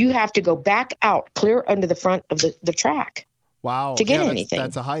 Absolutely. And you have to go back out, clear under the front of the track. Wow. To get anything.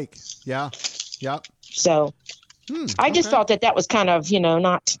 That's a hike. Yeah. Yep. So I just felt that was kind of,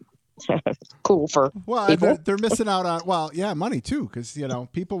 not cool for people. They're missing out on, money too, because,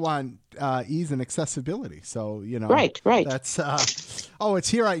 people want ease and accessibility. So, Right. That's, it's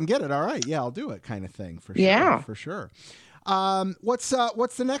here, I can get it. All right. Yeah, I'll do it kind of thing for sure. Yeah. For sure. What's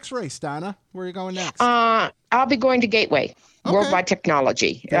the next race, Donna? Where are you going next? I'll be going to Gateway Worldwide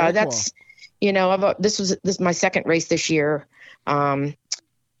Technology. That's cool. This is my second race this year.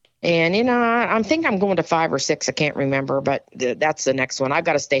 And I think I'm going to 5 or 6. I can't remember, but that's the next one. I've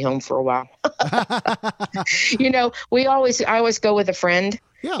got to stay home for a while. I always go with a friend,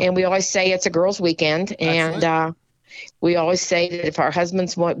 and we always say it's a girls' weekend. Excellent. And we always say that if our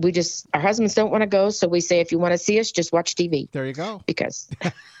husbands our husbands don't want to go, so we say if you want to see us, just watch TV. There you go. Because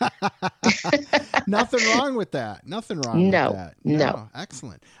nothing wrong with that. Nothing wrong with that. No.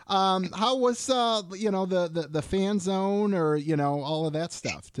 Excellent. How was the fan zone or all of that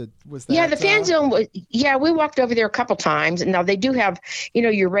stuff? Was that the fan zone was we walked over there a couple times. Now they do have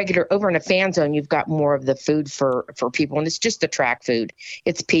your regular over in a fan zone. You've got more of the food for people, and it's just the track food.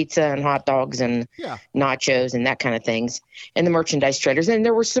 It's pizza and hot dogs and nachos and that kind of things, and the merchandise traders. And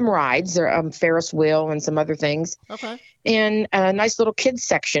there were some rides, Ferris wheel and some other things. Okay. And a nice little kids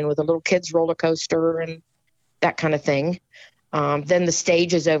section with a little kids roller coaster and that kind of thing. Then the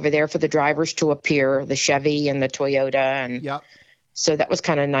stage is over there for the drivers to appear, the Chevy and the Toyota. And so that was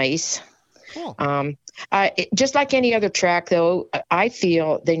kind of nice. Cool. Just like any other track, though, I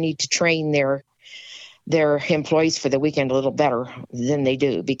feel they need to train their employees for the weekend a little better than they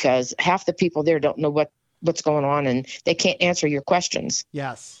do, because half the people there don't know what's going on, and they can't answer your questions.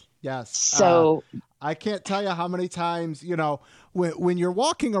 Yes. So I can't tell you how many times, when you're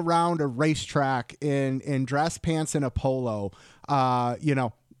walking around a racetrack in dress pants and a polo,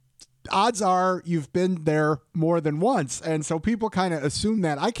 odds are you've been there more than once. And so people kind of assume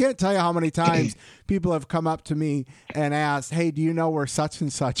that. I can't tell you how many times people have come up to me and asked, hey, do you know where such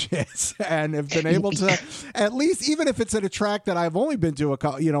and such is? And have been able to, at least, even if it's at a track that I've only been to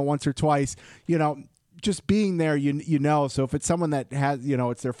once or twice, just being there, so if it's someone that has,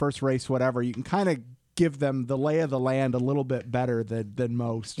 it's their first race, whatever, you can kind of give them the lay of the land a little bit better than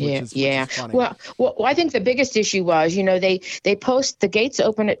most, which is funny. Well, I think the biggest issue was, they post the gates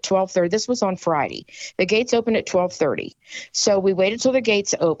open at 12:30. This was on Friday. The gates open at 12:30. So we waited till the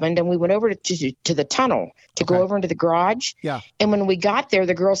gates opened, and we went over to the tunnel to go over into the garage. Yeah. And when we got there,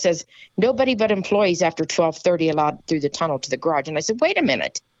 the girl says, nobody but employees after 12:30 allowed through the tunnel to the garage. And I said, wait a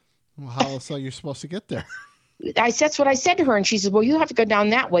minute. Well, how else are you supposed to get there? That's what I said to her, and she said, well, you have to go down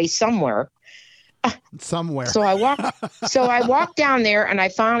that way somewhere. Somewhere. So I walked down there, and I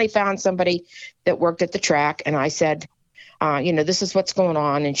finally found somebody that worked at the track, and I said, this is what's going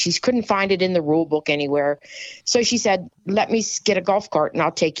on. And she couldn't find it in the rule book anywhere. So she said, let me get a golf cart and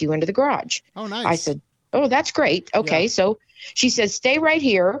I'll take you into the garage. Oh, nice. I said, oh, that's great. Okay. Yeah. So she said, stay right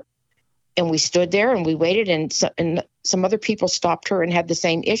here. And we stood there and we waited, and some other people stopped her and had the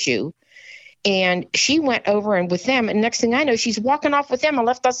same issue. And she went over and with them, and next thing I know, she's walking off with them and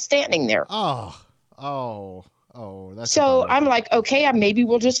left us standing there. Oh, that's so I'm like, okay, maybe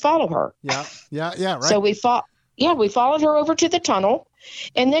we'll just follow her. Yeah, right. So we followed her over to the tunnel,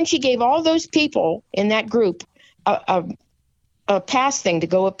 and then she gave all those people in that group pass thing to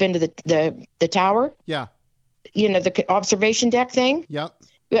go up into the tower. Yeah. The observation deck thing. Yep.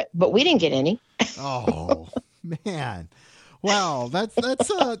 But we didn't get any. Oh, man. Well,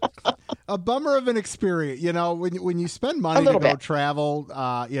 that's a bummer of an experience, when you spend money to go travel,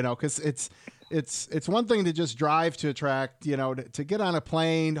 because it's one thing to just drive to a track, to get on a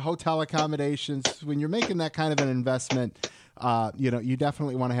plane, hotel accommodations. When you're making that kind of an investment, you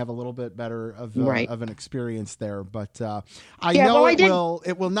definitely want to have a little bit better of an experience there. But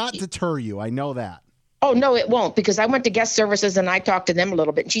it will not deter you. I know that. Oh, no, it won't, because I went to guest services and I talked to them a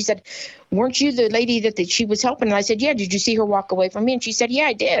little bit. And she said, weren't you the lady that she was helping? And I said, yeah. Did you see her walk away from me? And she said, yeah,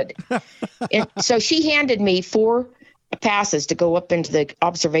 I did. And so she handed me 4 passes to go up into the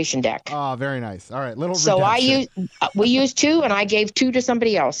observation deck. Oh, very nice. All right. Little So redemption. we used 2 and I gave 2 to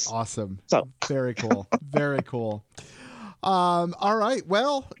somebody else. Awesome. So very cool. Very cool. All right.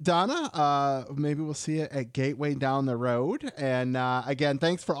 Well, Donna, maybe we'll see you at Gateway down the road. And again,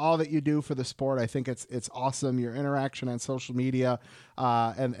 thanks for all that you do for the sport. I think it's awesome. Your interaction on social media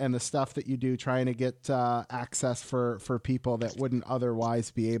and the stuff that you do trying to get access for people that wouldn't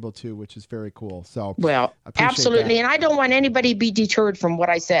otherwise be able to, which is very cool. So, well, absolutely. And I don't want anybody to be deterred from what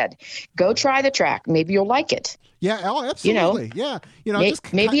I said. Go try the track. Maybe you'll like it. Yeah. Oh, absolutely. Yeah.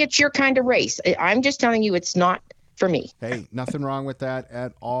 Maybe it's your kind of race. I'm just telling you, it's not for me. Hey, nothing wrong with that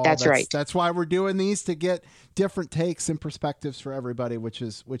at all. That's right. That's why we're doing these, to get different takes and perspectives for everybody, which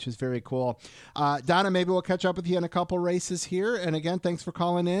is very cool. Donna, maybe we'll catch up with you in a couple races here. And again, thanks for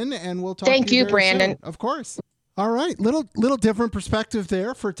calling in, and we'll talk to you. Thank you, Brandon. Soon. Of course. All right. Little different perspective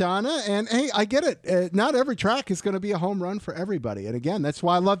there for Donna. And hey, I get it. Not every track is going to be a home run for everybody. And again, that's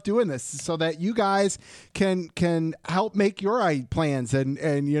why I love doing this, so that you guys can help make your plans and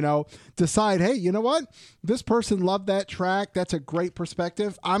decide, hey, you know what? This person loved that track. That's a great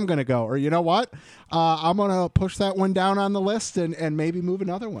perspective. I'm going to go. Or you know what? I'm going to push that one down on the list and maybe move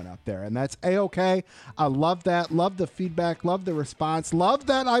another one up there. And that's A-okay. I love that. Love the feedback. Love the response. Love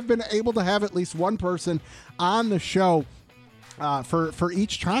that I've been able to have at least one person on the show for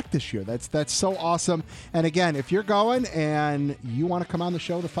each track this year. That's so awesome. And again, if you're going and you want to come on the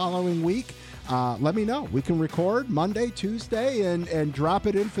show the following week, let me know. We can record Monday, Tuesday, and drop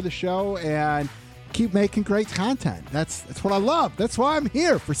it in for the show and keep making great content. That's what I love. That's why I'm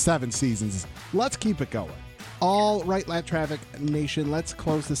here for 7 seasons. Let's keep it going. All right, Lap Traffic Nation, let's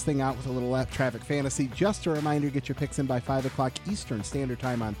close this thing out with a little Lap Traffic fantasy. Just a reminder, get your picks in by 5 o'clock Eastern Standard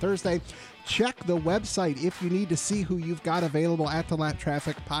Time on Thursday. Check the website if you need to see who you've got available at the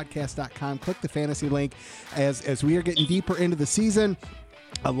laptrafficpodcast.com. Click the fantasy link as we are getting deeper into the season.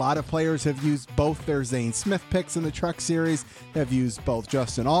 A lot of players have used both their Zane Smith picks in the Truck Series, have used both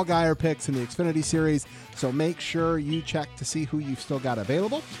Justin Allgaier picks in the Xfinity Series, so make sure you check to see who you've still got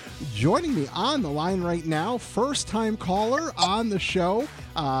available. Joining me on the line right now, first-time caller on the show.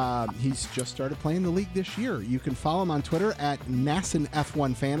 He's just started playing the league this year. You can follow him on Twitter at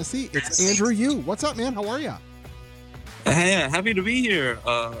NASSANF1 Fantasy. It's Andrew Yu. What's up, man? How are you? Hey, happy to be here.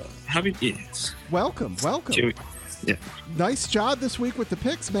 Welcome. Yeah. Nice job this week with the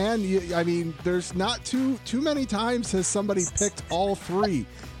picks, man. There's not too many times has somebody picked all 3.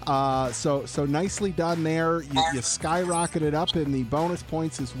 So nicely done there. You skyrocketed up in the bonus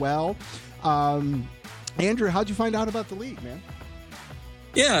points as well. Andrew, how'd you find out about the league, man?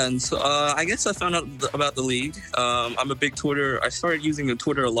 Yeah, and so I guess I found out about the league. I'm a big Twitter. I started using the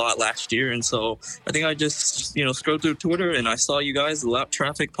Twitter a lot last year, and so I think I just scrolled through Twitter and I saw you guys, the Lap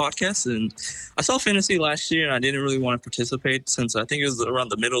Traffic podcast, and I saw fantasy last year, and I didn't really want to participate since I think it was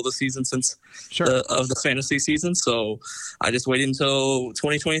around the middle of the season of the fantasy season. So I just waited until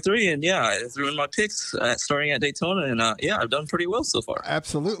 2023, and I threw in my picks starting at Daytona, and I've done pretty well so far.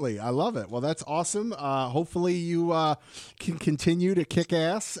 Absolutely, I love it. Well, that's awesome. Hopefully you can continue to kick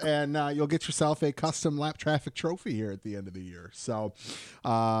ass, and you'll get yourself a custom Lap Traffic trophy here at the end of the year. So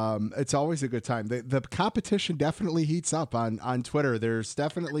it's always a good time. The competition definitely heats up on Twitter. There's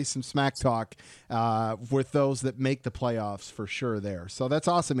definitely some smack talk with those that make the playoffs for sure there. So that's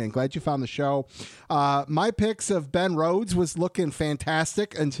awesome, man. Glad you found the show. My picks of Ben Rhodes was looking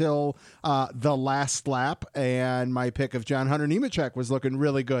fantastic until the last lap, and my pick of John Hunter Nemechek was looking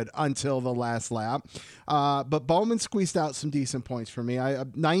really good until the last lap. But Bowman squeezed out some decent points for me.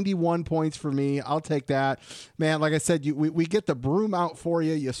 91 points for me. I'll take that. Man, like I said, we get the broom out for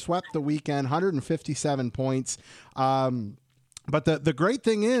you. You swept the weekend, 157 points. But the great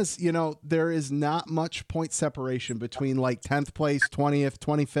thing is, there is not much point separation between like 10th place, 20th,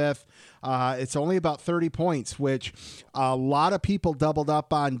 25th. It's only about 30 points, which a lot of people doubled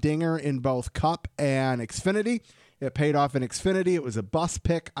up on Dinger in both Cup and Xfinity. It paid off in Xfinity. It was a bust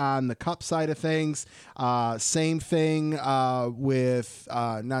pick on the Cup side of things. Same thing with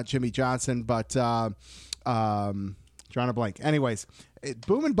not Jimmy Johnson, but drawing a blank. Anyways,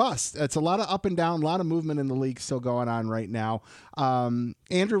 boom and bust. It's a lot of up and down, a lot of movement in the league still going on right now.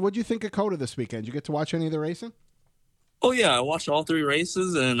 Andrew, what'd you think of COTA this weekend? Did you get to watch any of the racing? Oh, yeah, I watched all 3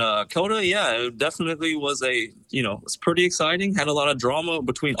 races, and COTA, yeah, it definitely was it's pretty exciting. Had a lot of drama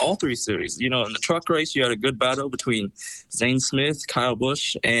between all 3 series. In the truck race, you had a good battle between Zane Smith, Kyle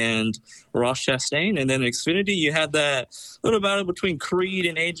Busch, and Ross Chastain. And then in Xfinity, you had that little battle between Creed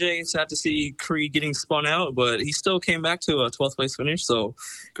and AJ. Sad to see Creed getting spun out, but he still came back to a 12th place finish, so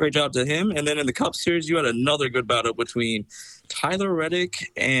great job to him. And then in the Cup Series, you had another good battle between Tyler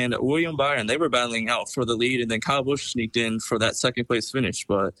Reddick and William Byron. They were battling out for the lead, and then Kyle Busch sneaked in for that second place finish.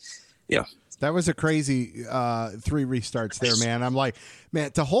 But yeah, that was a crazy 3 restarts there, man. I'm like,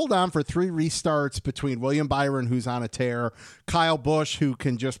 man, to hold on for 3 restarts between William Byron, who's on a tear, Kyle Busch, who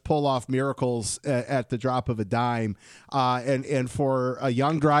can just pull off miracles at the drop of a dime, and for a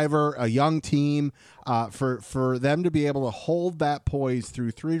young driver, a young team, for them to be able to hold that poise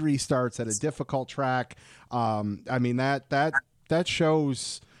through 3 restarts at a difficult track. I mean, that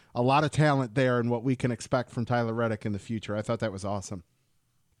shows a lot of talent there and what we can expect from Tyler Reddick in the future. I thought that was awesome.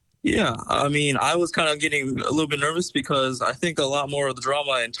 Yeah, I mean, I was kind of getting a little bit nervous because I think a lot more of the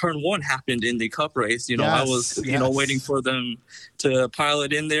drama in turn 1 happened in the Cup race. I was, waiting for them to pile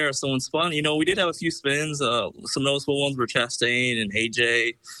it in there if someone spun. We did have a few spins. Some noticeable ones were Chastain and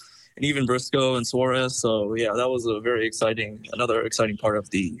AJ and even Briscoe and Suarez. So, yeah, that was another exciting part of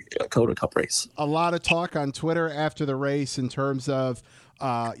the COTA Cup race. A lot of talk on Twitter after the race in terms of,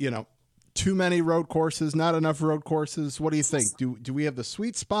 too many road courses, not enough road courses. What do you think? Do we have the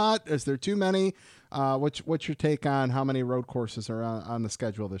sweet spot? Is there too many? What's your take on how many road courses are on the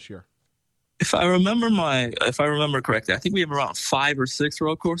schedule this year? If I remember correctly, I think we have around 5 or 6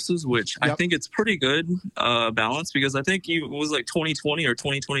 road courses, which I think it's pretty good balance, because I think it was like 2020 or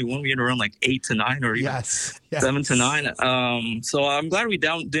 2021, we had around like 8 to 9 or even 7 to 9. So I'm glad we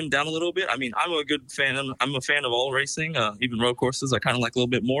dimmed down a little bit. I mean, I'm a good fan. I'm a fan of all racing, even road courses. I kind of like a little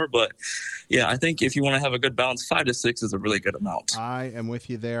bit more, but yeah, I think if you want to have a good balance, 5 to 6 is a really good amount. I am with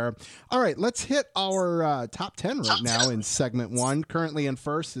you there. All right, let's hit our top 10 right now in segment 1. Currently in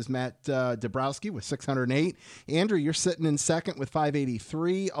first is Matt Dabrowski with 608. Andrew, you're sitting in second with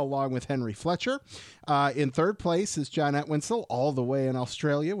 583, along with Henry Fletcher. In third place is John Etwinsel, all the way in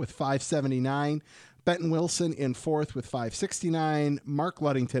Australia, with 579. Benton Wilson in fourth with 569. Mark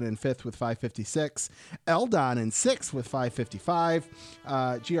Ludington in fifth with 556. Eldon in sixth with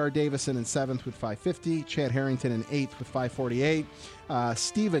 555. G.R. Davison in seventh with 550. Chad Harrington in eighth with 548.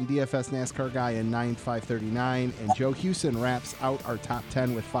 Steven, DFS NASCAR guy, in ninth, 539. And Joe Hewson wraps out our top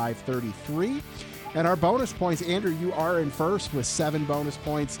 10 with 533. And our bonus points, Andrew, you are in first with 7 bonus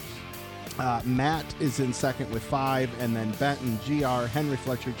points. Matt is in second with 5, and then Benton, GR, Henry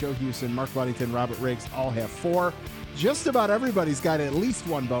Fletcher, Joe Hewson, Mark Ludington, Robert Riggs all have 4. Just about everybody's got at least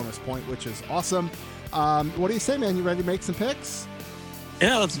 1 bonus point, which is awesome. What do you say, man? You ready to make some picks?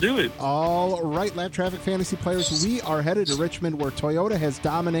 Yeah, let's do it. All right, Lap Traffic Fantasy players, we are headed to Richmond, where Toyota has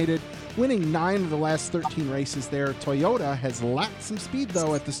dominated, winning 9 of the last 13 races there. Toyota has lacked some speed,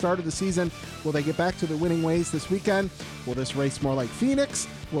 though, at the start of the season. Will they get back to their winning ways this weekend? Will this race more like Phoenix?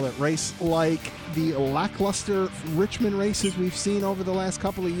 Will it race like the lackluster Richmond races we've seen over the last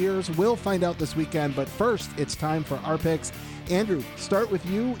couple of years? We'll find out this weekend, but first, it's time for our picks. Andrew, start with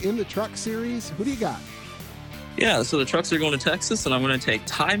you in the Truck Series. Who do you got? Yeah, so the trucks are going to Texas, and I'm going to take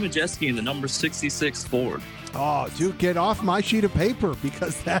Ty Majeski in the number 66 Ford. Oh, dude, get off my sheet of paper,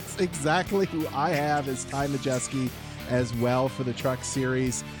 because that's exactly who I have as Ty Majeski as well for the Truck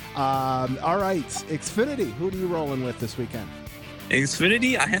Series. All right, Xfinity, who are you rolling with this weekend?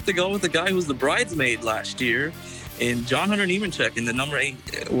 Xfinity, I have to go with the guy who was the bridesmaid last year, and John Hunter Nemechek in the number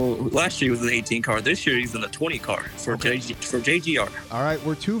 8. Well, last year he was in the 18 car. This year he's in the 20 car for JGR. All right,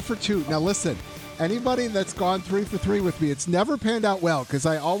 we're 2 for 2. Now listen, anybody that's gone 3 for 3 with me, it's never panned out well, because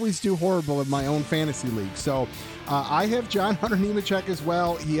I always do horrible in my own fantasy league. So I have John Hunter Nemechek as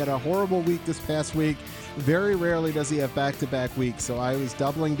well. He had a horrible week this past week. Very rarely does he have back-to-back weeks, so I was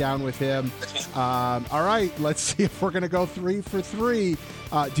doubling down with him. All right, let's see if we're going to go 3 for 3.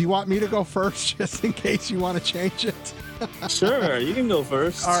 Do you want me to go first, just in case you want to change it? Sure, you can go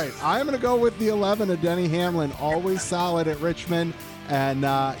first. All right, I'm going to go with the 11 of Denny Hamlin, always solid at Richmond, and,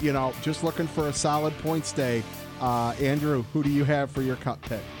 just looking for a solid points day. Andrew, who do you have for your Cup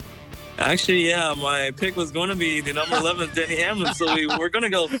pick? Actually, yeah, my pick was going to be the number 11, Denny Hamlin, so we're going to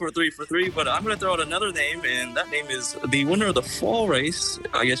go for 3 for 3, but I'm going to throw out another name, and that name is the winner of the fall race,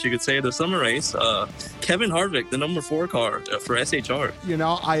 I guess you could say, the summer race, Kevin Harvick, the number 4 car for SHR. You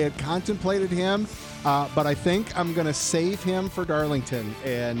know, I had contemplated him, but I think I'm going to save him for Darlington.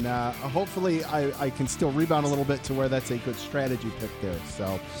 And hopefully I can still rebound a little bit to where that's a good strategy pick there.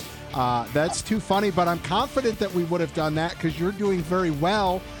 So that's too funny, but I'm confident that we would have done that because you're doing very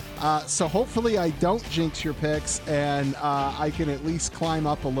well. So hopefully I don't jinx your picks, and I can at least climb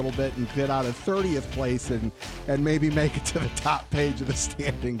up a little bit and get out of 30th place and maybe make it to the top page of the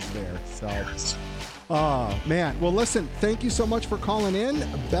standings there. So, oh, man. Well, listen, thank you so much for calling in.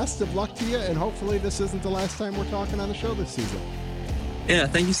 Best of luck to you, and hopefully this isn't the last time we're talking on the show this season. Yeah,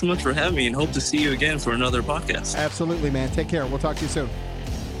 thank you so much for having me, and hope to see you again for another podcast. Absolutely, man. Take care. We'll talk to you soon.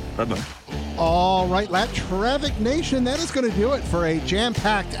 Bye-bye. All right, Lap Traffic Nation, that is going to do it for a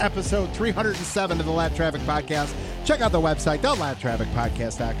jam-packed episode 307 of the Lap Traffic Podcast. Check out the website,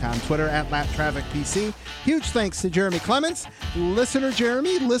 thelaptrafficpodcast.com, Twitter @LapTrafficPC. Huge thanks to Jeremy Clements, listener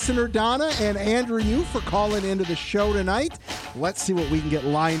Jeremy, listener Donna, and Andrew Yu for calling into the show tonight. Let's see what we can get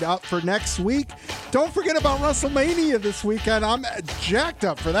lined up for next week. Don't forget about WrestleMania this weekend. I'm jacked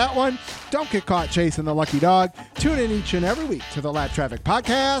up for that one. Don't get caught chasing the lucky dog. Tune in each and every week to the Lap Traffic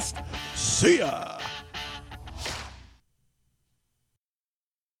Podcast. See ya!